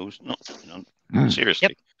dozen of those. Not seriously.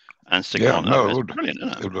 Yep. And stick Yeah, on. no, It would be brilliant,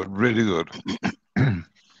 isn't it? It would look really good.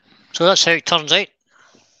 So that's how it turns out.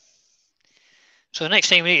 So the next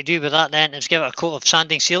thing we need to do with that then is give it a coat of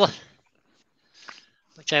sanding sealer,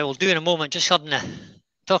 which I will do in a moment. Just having to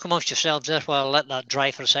talk amongst yourselves there while I let that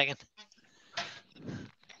dry for a second.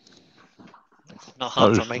 Not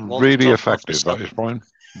hard for Mike. Really effective, that is, Brian.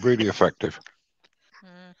 Really effective.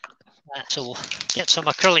 So we'll get some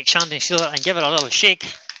acrylic sanding sealer and give it a little shake.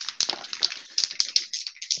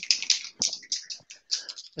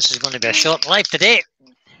 This is going to be a short live today.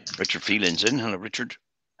 Richard Phelan's in. Hello, Richard.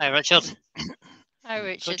 Hi, Richard. Hi,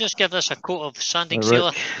 Richard. So just give this a coat of sanding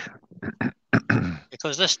sealer,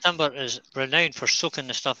 because this timber is renowned for soaking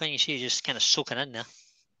the stuff in. You see, just kind of soaking in there.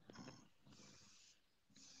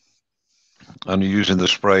 And you're using the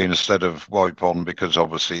spray instead of wipe on, because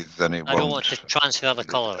obviously then it won't. I don't want to transfer the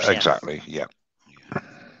colours. Exactly, yeah.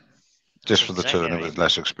 Just for the exactly turner with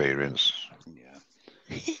less experience.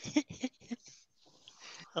 Yeah.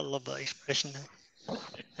 I love that expression now.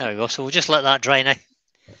 There we go. So we'll just let that dry now.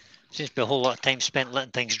 Seems to be a whole lot of time spent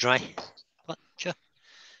letting things dry. But sure,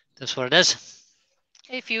 that's what it is.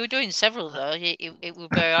 If you were doing several though, it would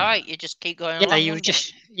be alright. You just keep going. Yeah, along, you would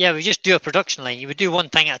just we just do a production line. You would do one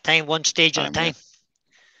thing at a time, one stage at a time.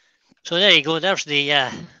 So there you go. There's the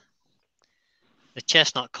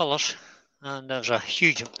chestnut colours, and there's a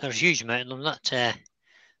huge amount of them. That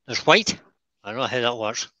there's white. I don't know how that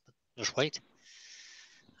works. But there's white,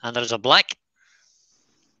 and there's a black.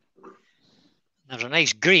 There's a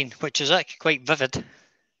nice green, which is actually quite vivid.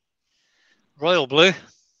 Royal blue. I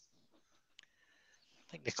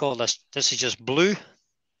think they call this is just blue.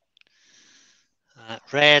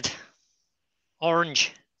 Red,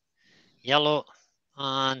 orange, yellow,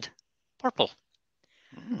 and purple.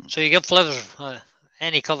 So you get flowers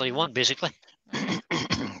any colour you want, basically.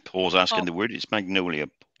 Paul's asking the word. It's Magnolia.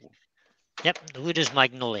 Yep, the wood is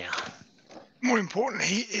Magnolia. More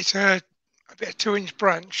importantly, it's a bit of 2-inch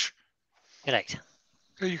branch. Correct.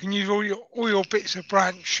 So you can use all your bits of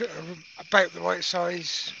branch about the right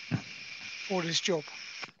size for this job.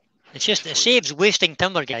 It's just, it saves wasting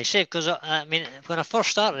timber, guys. Because I mean, when I first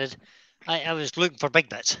started, I was looking for big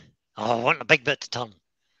bits. Oh, I want a big bit to turn.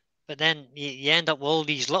 But then you end up with all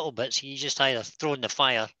these little bits. You just either throw in the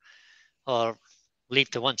fire or leave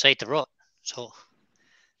to one side to rot. So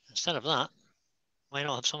instead of that, why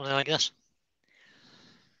not have something like this?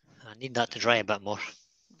 I need that to dry a bit more.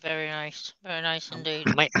 Very nice indeed.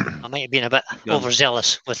 I might have been a bit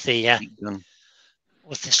overzealous with the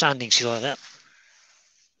sanding sealer there.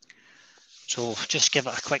 So just give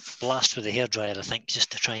it a quick blast with the hairdryer, I think,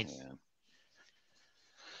 just to try and.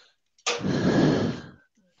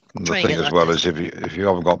 And the thing as well is if you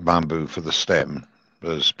haven't got bamboo for the stem,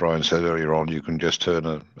 as Brian said earlier on, you can just turn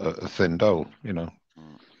a thin dowel, you know.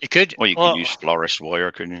 You could. Or you could use florist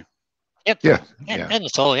wire, couldn't you? Yep. Yeah. Anything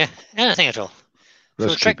at all, yeah. Anything at all. So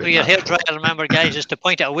the trick with your hairdryer, remember, guys, is to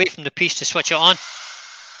point it away from the piece to switch it on,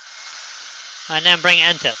 and then bring it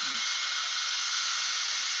into it.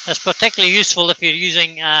 That's particularly useful if you're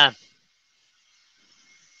using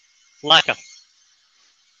lacquer.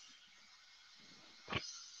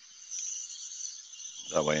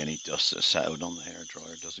 That way any dust that's settled on the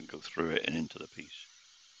hairdryer doesn't go through it and into the piece.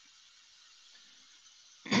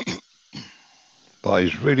 That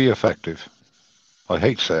is really effective. I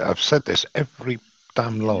hate to say it. I've said this every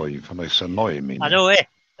damn live, and it's annoying me now. I know, eh?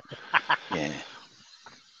 Yeah.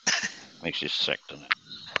 Makes you sick, doesn't it?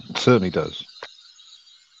 It certainly does.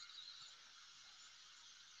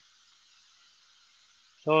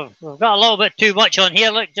 So we've got a little bit too much on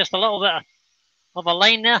here. Look, just a little bit of a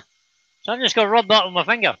line there. So I'm just going to rub that with my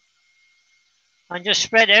finger and just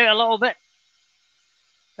spread it out a little bit.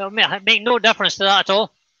 It'll make no difference to that at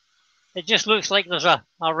all. It just looks like there's a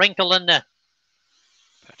wrinkle in the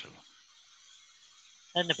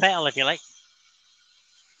petal, if you like.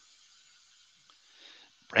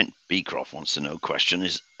 Brent Beecroft wants to know, question,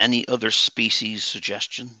 is any other species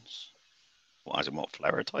suggestions? What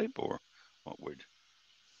flower type or what wood?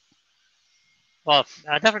 Well,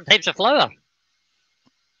 different types of flower.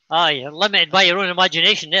 You're limited by your own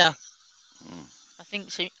imagination there. I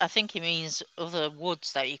think he means other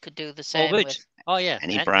woods that you could do the same with. Oh yeah.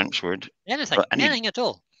 Any branchwood. Anything at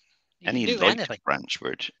all. Any light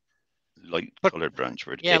branchwood. Light coloured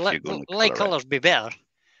branchwood. Yeah, light colours be better.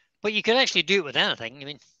 But you could actually do it with anything. I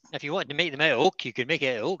mean, if you wanted to make them out of oak, you could make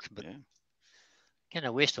it out of oak. But kind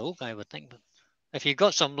of waste of oak, I would think. But if you've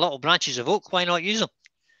got some little branches of oak, why not use them?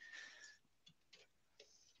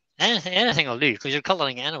 Anything will do because you're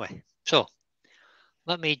colouring it anyway. So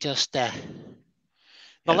let me just.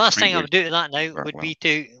 The last thing I would do to that now would be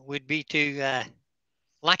to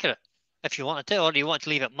lacquer it if you wanted to, or do you want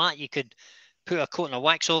to leave it matte? You could put a coating of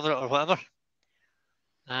wax over it or whatever.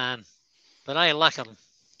 But I lacquer them.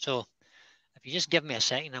 So if you just give me a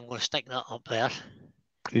second, I'm going to stick that up there.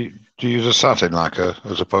 Do you use a satin lacquer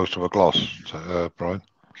as opposed to a gloss, Brian?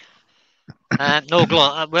 No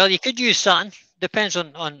gloss. Well, you could use satin. Depends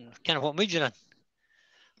on kind of what mood you're in.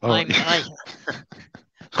 Oh.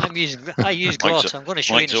 I use gloss. I'm going to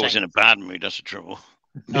show you in a second. Mike's always in a bad mood. That's the trouble.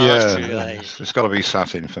 Oh, yeah, that's true. It's got to be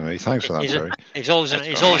satin for me. Thanks for that, Terry. He's always in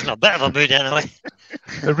a bit of a mood anyway.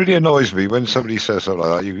 It really annoys me when somebody says something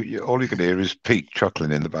like that. All you can hear is Pete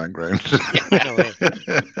chuckling in the background.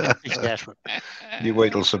 He's desperate. You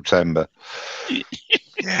wait till September.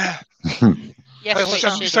 Yeah.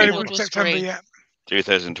 September, yeah.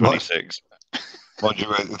 2026. Mind you,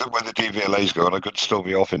 when the DVLA's going, I could still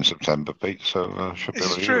be off in September, Pete, so should be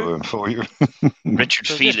able to do for you. Richard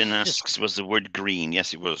Phelan asks, was the word green?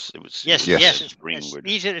 Yes, it was. It was. Yes. It's green wood.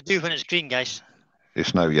 Easier to do when it's green, guys.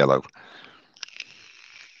 It's no yellow.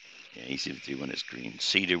 Yeah, easy to do when it's green.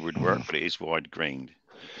 Cedar would work, but it is wide grained.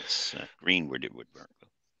 It's green wood, it would work.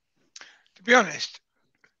 To be honest,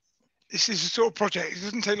 this is a sort of project. It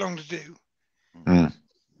doesn't take long to do. Mm.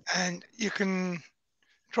 And you can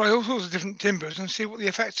try all sorts of different timbers and see what the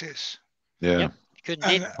effect is. Yeah. Yep.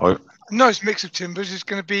 A nice mix of timbers is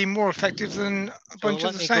going to be more effective than a bunch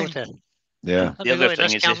of the same. Yeah. The other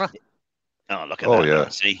thing is, look at that. Yeah.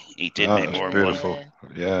 See, he did make more beautiful. One.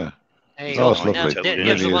 Yeah. There you go. That's lovely.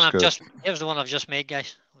 Here's the one I've just made,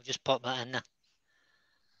 guys. We'll just pop that in there.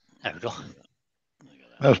 There we go.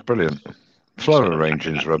 That's brilliant. Flower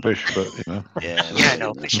arranging's rubbish, but you know. Yeah,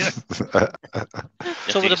 no, for sure.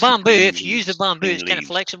 So with the bamboo, if you use the bamboo, it's kind of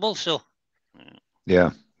flexible. So.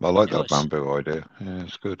 Yeah, I like that bamboo idea. Yeah,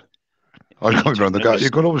 it's good. I go around the garden.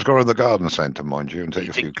 You could always go around the garden centre, mind you, and take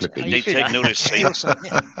a few clippings. They take notice. He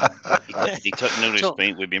took notice.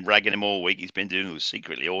 We've been ragging him all week. He's been doing it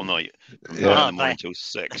secretly all night, from 9 in the morning till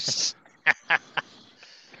 6.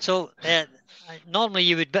 So normally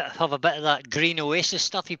you would have a bit of that green oasis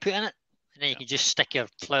stuff you put in it, and then you can just stick your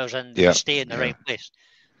flowers in and stay in the right place.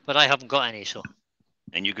 But I haven't got any, so.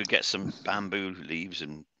 And you could get some bamboo leaves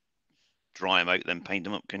and dry them out, then paint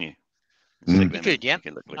them up, can you? You could, yeah.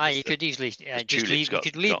 You could easily just leave. You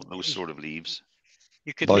could leave those sort of leaves.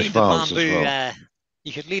 You could leave the bamboo.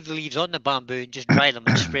 You could leave the leaves on the bamboo and just dry them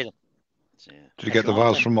and spray them. Did you get the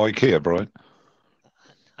vase from IKEA, Brian?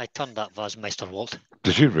 I turned that vase, Mr. Walt.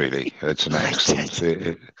 Did you really? It's an excellent.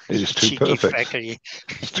 It is too perfect.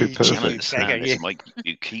 It's too perfect. Mike,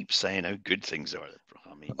 you keep saying how good things are.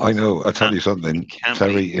 I know. I tell you something,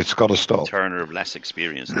 Terry. It's got to stop. Turner of less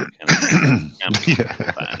experience. Can't be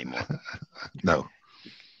that anymore. No,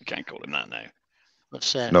 you can't call him that now.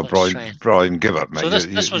 No, Brian, give up, mate. So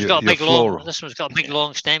this one's got a big long. This one's got a big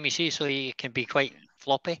long stem. You see, so it can be quite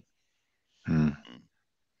floppy.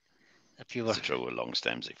 If you were. That's the trouble with long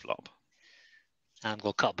stems; they flop. I'm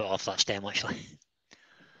going to cut a bit off that stem actually.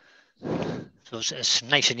 So it's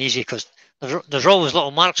nice and easy because there's always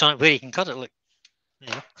little marks on it where you can cut it. Look.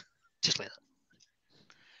 Yeah, just like that.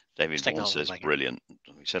 David Wall says, brilliant.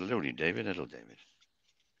 We said hello to you, David. Hello, David.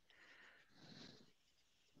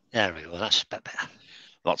 There we go. That's a bit better.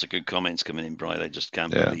 Lots of good comments coming in, Brian. I just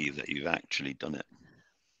can't believe that you've actually done it.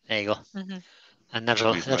 There you go. And there's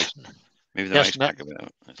Maybe the There's mouse my- back a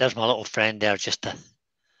bit. There's my little friend there, just a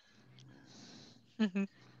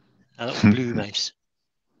little blue mouse.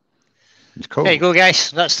 Cool. There you go,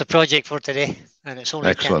 guys. That's the project for today, and it's only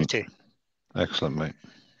 10 to Excellent. 2. Excellent, mate.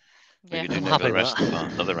 We Yeah. could do I'm now happy for the with rest that.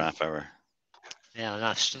 of another half hour.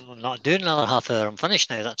 Yeah, I'm not doing another half hour. I'm finished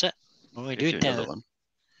now. That's it. What are we Could do doing another now? one.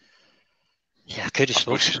 Yeah, I could have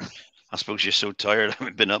spoken. I suppose you're so tired.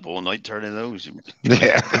 I've been up all night turning those.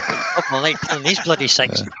 Yeah. Up my leg turning these bloody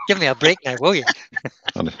things. Give me a break now, will you?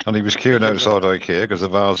 And he was queuing outside IKEA because the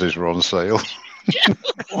vases were on sale.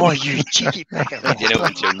 Oh, you cheeky bugger. I did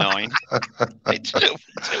open till 9. I did open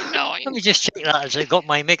till 9. Let me just check that. Has it got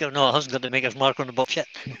my maker? No, it hasn't got the maker's mark on the box yet.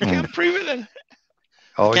 Can't prove it then.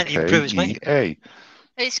 Can't even prove it's mine. IKEA.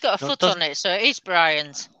 It's got a No, it foot doesn't. on it, so it is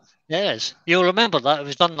Brian's. It is. You'll remember that. It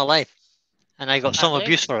was done in the live. And I got some do.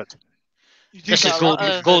 abuse for it. You do This is got a gold,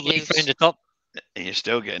 lot of gold abuse. leaf around the top. And you're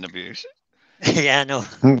still getting abuse. Yeah, I know.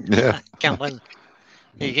 Yeah. Can't win.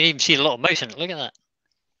 You can even see the little mouse in it. Look at that.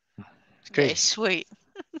 It's crazy. It's sweet.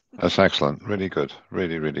 That's excellent. Really good.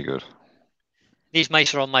 Really, really good. These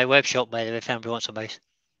mice are on my web shop, by the way, if anybody wants a mouse.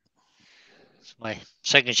 It's my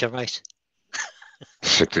signature mouse.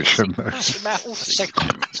 Signature mouse. It's my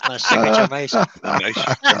signature mouse.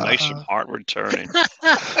 The mouse from Heartwood Turning.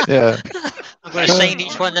 Yeah. I'm going to sign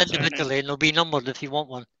each one individually, and they'll be numbered if you want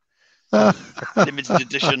one. Limited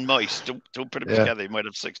edition mice. Don't put them Yeah. together. You might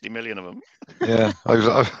have 60 million of them. Yeah. I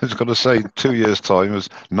was going to say 2 years' time was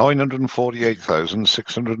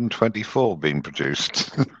 948,624 being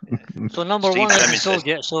produced. So number Steve one hasn't Clemens sold says-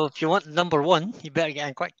 yet. So if you want number one, you better get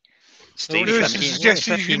in quick. Steve Lewis Clemens- has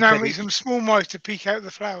suggested you 15 can now quid make each. some small mice to peek out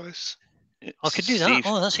the flowers. I could do that. Steve-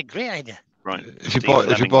 Oh, that's a great idea. Right. If you Steve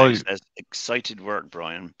buy- Fleming says, excited work,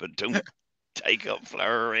 Brian, but don't take up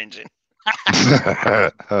flower arranging.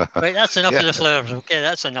 Right, that's enough Yeah. of the flowers. Okay,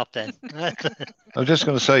 that's enough then. I'm just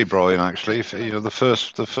going to say, Brian. Actually, if, the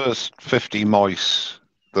first 50 mice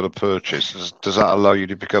that are purchased, does that allow you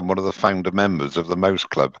to become one of the founder members of the Mouse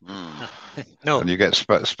Club, No, and you get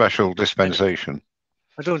special dispensation?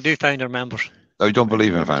 I don't do founder members. Oh, you don't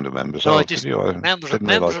believe in founder members? No, Oh, just did you? I members. didn't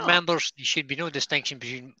Members realise. are members. There should be no distinction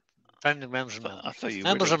between founder members and But members. I thought you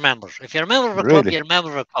Members would are members. If you're a member of a club, Really? you're a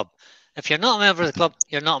member of a club. If you're not a member of the club,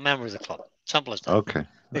 you're not a member of the club. Simple as that. Okay.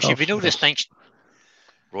 There should be no distinction.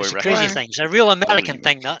 Roy It's a reckons- crazy thing. It's a real American you-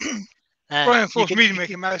 thing, that. Brian you forced could- me to make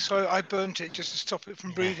a mouse, so I burnt it just to stop it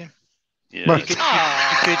from breeding. Yeah, Well, You could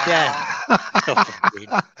stop from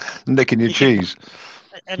breeding. Nicking your You can- cheese.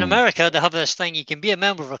 In America, they have this thing. You can be a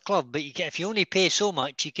member of a club, but if you only pay so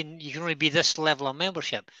much, you can only be this level of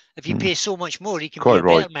membership. If you pay so much more, you can Quite be a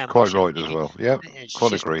better right. member. Quite right as well. Yeah. It's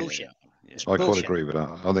Quite just agree. bullshit. It's I quite bullshit. agree with that.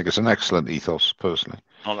 I think it's an excellent ethos, personally.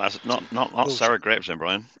 not sour grapes then,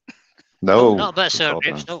 Brian. No. Not about sour God,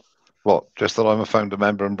 grapes, no. no. What? Just that I'm a founder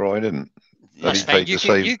member and Brian isn't. And That's he fine.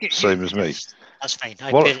 paid the same as me. Yes, that's fine.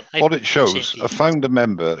 What I it paid the shows, same a fee. founder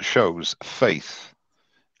member shows faith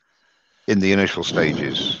in the initial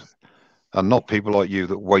stages, and not people like you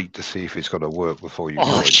that wait to see if it's going to work before you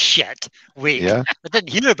Oh join. shit! Wait, Yeah. I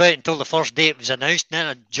didn't hear about it until the first day it was announced. And then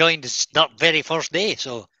I joined that very first day.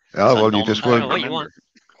 So Oh well, you just I don't know weren't what you want.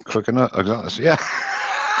 quick enough. Exactly. Yeah.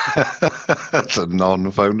 That's a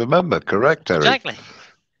non-founder member, correct, Terry? Exactly.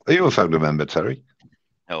 Are you a founder member, Terry?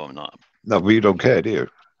 No, I'm not. No, but you don't care, do you?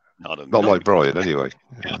 Not like Brian, anyway.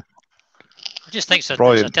 I just think it's a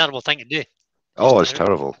Brian. terrible thing to do. Oh, it's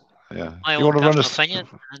terrible. Yeah. My You own want to run personal us? opinion,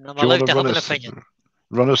 and I'm Do you want allowed to have run an us? opinion.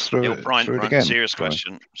 Run us through Neil, it, Brian, through it Brian, again. serious Brian.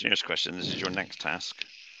 question. Serious question. This is your next task.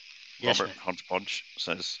 Yes, Robert mate. Hodgepodge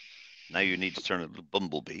says, now you need to turn a little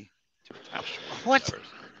bumblebee to attach to What? flowers.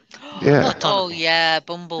 Yeah. Not Oh on- yeah, Where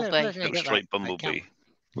Bumblebee. did I Go get straight that on bumblebee.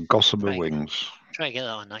 camera? Gossamer Right. wings. Try to get that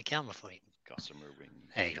on that camera for you. Gossamer ring.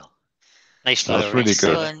 There you go. Nice That's flower. really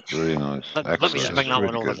Excellent. good. Really nice. Let me Excellent. just bring that Really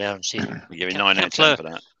one over good. there and see. We give you Can't- 9 out of can't 10 for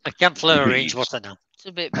that. I can't flower You range could worth it now. It's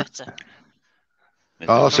a bit better.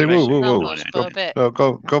 Oh, I see. Whoa, whoa, That whoa. was but a bit. No,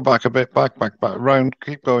 go back a bit. Back. Round.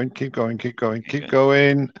 Keep going. Keep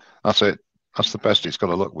going. That's it. That's the best it's going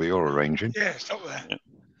to look with your arranging. Yeah, stop there.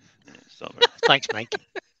 It's not very- Thanks, Mike.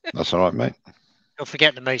 That's all right, mate. Don't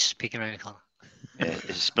forget the mouse peeking around the corner. Yeah,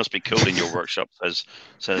 it must be cold in your workshop,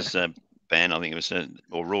 says Ben. I think it was,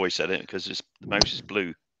 or Roy said it, because the mouse is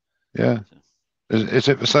blue. Yeah. Is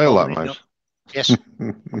it for sale, that mouse? Yes,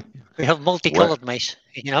 we have multicoloured mice.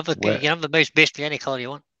 You can have the mouse basically any colour you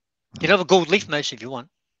want. You can have a gold leaf mouse if you want.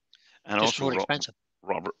 And Just also, more expensive.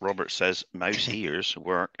 Robert says mouse ears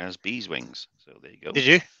work as bees' wings. So there you go. Did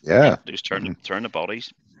you? Yeah. Just turn the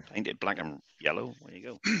bodies, paint it black and yellow. There you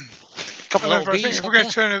go. Couple of However, I little think bees. if we're going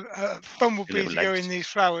to turn a bumblebee Little to go legs. in these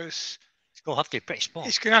flowers, It's going to have to be pretty small.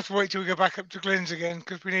 It's going to have to wait till we go back up to Glenn's again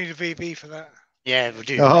because we need a VB for that. Yeah, we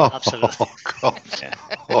do. Oh, Absolutely. God. Yeah.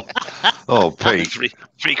 Oh, Pete.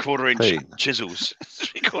 Three-quarter inch Pete. chisels.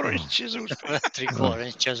 3/4 inch chisels. 3/4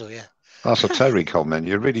 inch chisel, yeah. That's a Terry comment.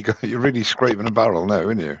 You're really scraping a barrel now,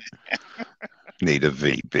 aren't you? Need a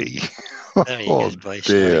VB. There you Oh, go, boys.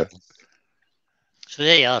 dear. So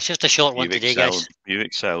there you are. It's just a short one today, guys. You've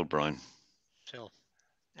excelled, Brian. So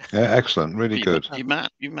Yeah, excellent. Really good.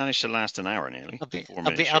 You managed to last an hour nearly.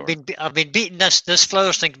 I've been beating this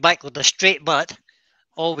flowers thing back with a straight butt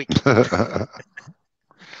all week.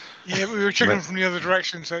 Yeah, we were checking from the other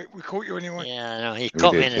direction, so we caught you anyway. Yeah, I know. He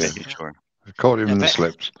caught me in did, it. Sure. Caught him in the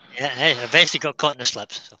slips. Yeah, he eventually got caught in the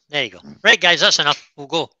slips. So there you go. Right, guys, that's enough. We'll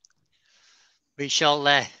go. We shall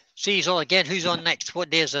see you all again. Who's on next? What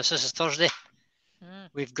day is this? This is Thursday.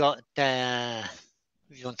 We've got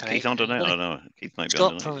who's on tonight? Keith on tonight? I don't know. Keith might be on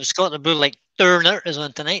tonight. From Scotland Blue Lake Turner is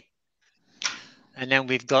on tonight. And then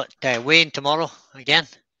we've got Wayne tomorrow again.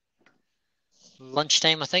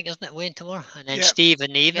 Lunchtime, I think, isn't it, Wayne, tomorrow? And then Steve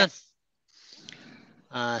in the evening.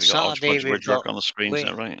 Saturday, we've got on the screen, Wayne.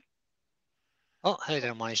 is that right? Oh, how did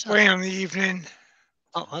I manage that? Wayne on the evening.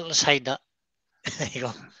 Oh, well, let's hide that. There you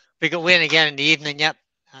go. We got Wayne again in the evening, yep.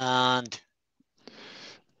 And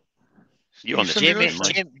You on the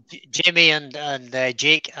Jamie and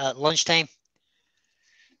Jake at lunchtime.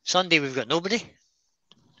 Sunday, we've got nobody.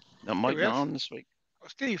 No, Mike not on this week. Oh,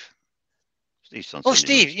 Steve. Steve's on Oh, Sunday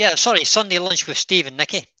Steve. lunch. Yeah, sorry. Sunday lunch with Steve and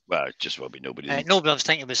Nikki. Well, it just won't be nobody. Nobody, I was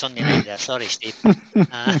thinking about Sunday night there. Sorry, Steve.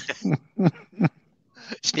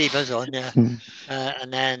 Steve is on, yeah.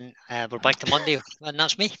 And then we're back to Monday, and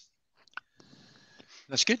that's me.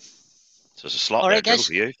 That's good. So there's a slot All there, right, guys.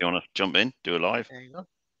 for you. If you want to jump in, do a live. There you go.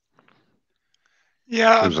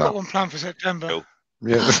 Yeah, Who's I've got that? one planned for September. Cool.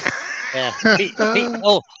 Yeah. Yeah. Pete,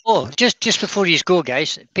 just before you go,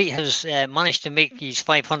 guys, Pete has managed to make these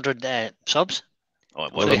 500 subs. Oh,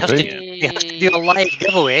 it Well So wasn't done, he Pete. has to do a live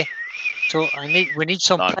giveaway. So we need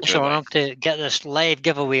some Live pressure on giveaway. him to get this live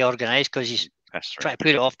giveaway organised because he's trying to put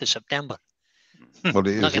it off to September. Well, Not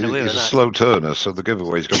getting away he's with a that. slow turner, so the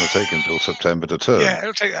giveaway's going to take until September to turn. Yeah,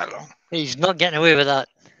 it'll take that long. He's not getting away with that.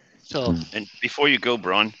 So And before you go,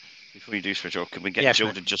 Brian, before you do switch off, can we get Yes, Joe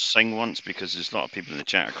mate. to just sing once? Because there's a lot of people in the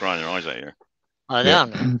chat are crying their eyes out here.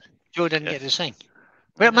 there. Joe didn't Yeah. get to sing.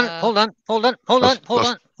 Wait a minute. Hold on.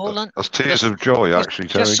 That's tears of joy, actually,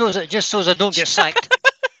 Terry. Just so I don't get sacked.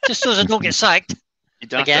 Just so I don't get sacked. You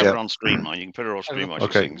don't have to Again? have her on screen, man. You can put her on screen while she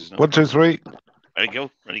Okay, sings. It's not- 1, 2, 3. Ready,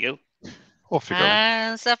 go. Ready, go. Off you go.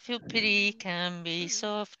 Hands of your pity can be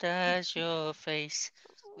soft as your face,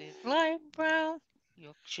 with light brown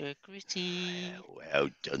Yorkshire gritty. Well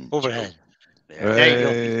done. Overhead. Joe. There you go.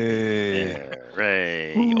 Hey.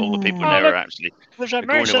 Hooray. All the people there are actually Was they're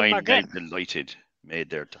going away delighted. Made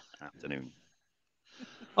their afternoon.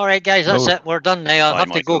 All right, guys, that's Oh. it. We're done now. I Bye, have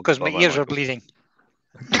to go Michael. because my Bye-bye, ears are Michael. bleeding.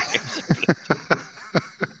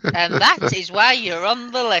 And that is why you're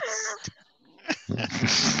on the list.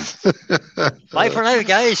 Bye for now,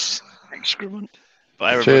 guys. Excrement.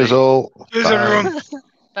 Bye, everybody. Cheers, all. Cheers, Bye. everyone.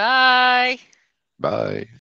 Bye. Bye.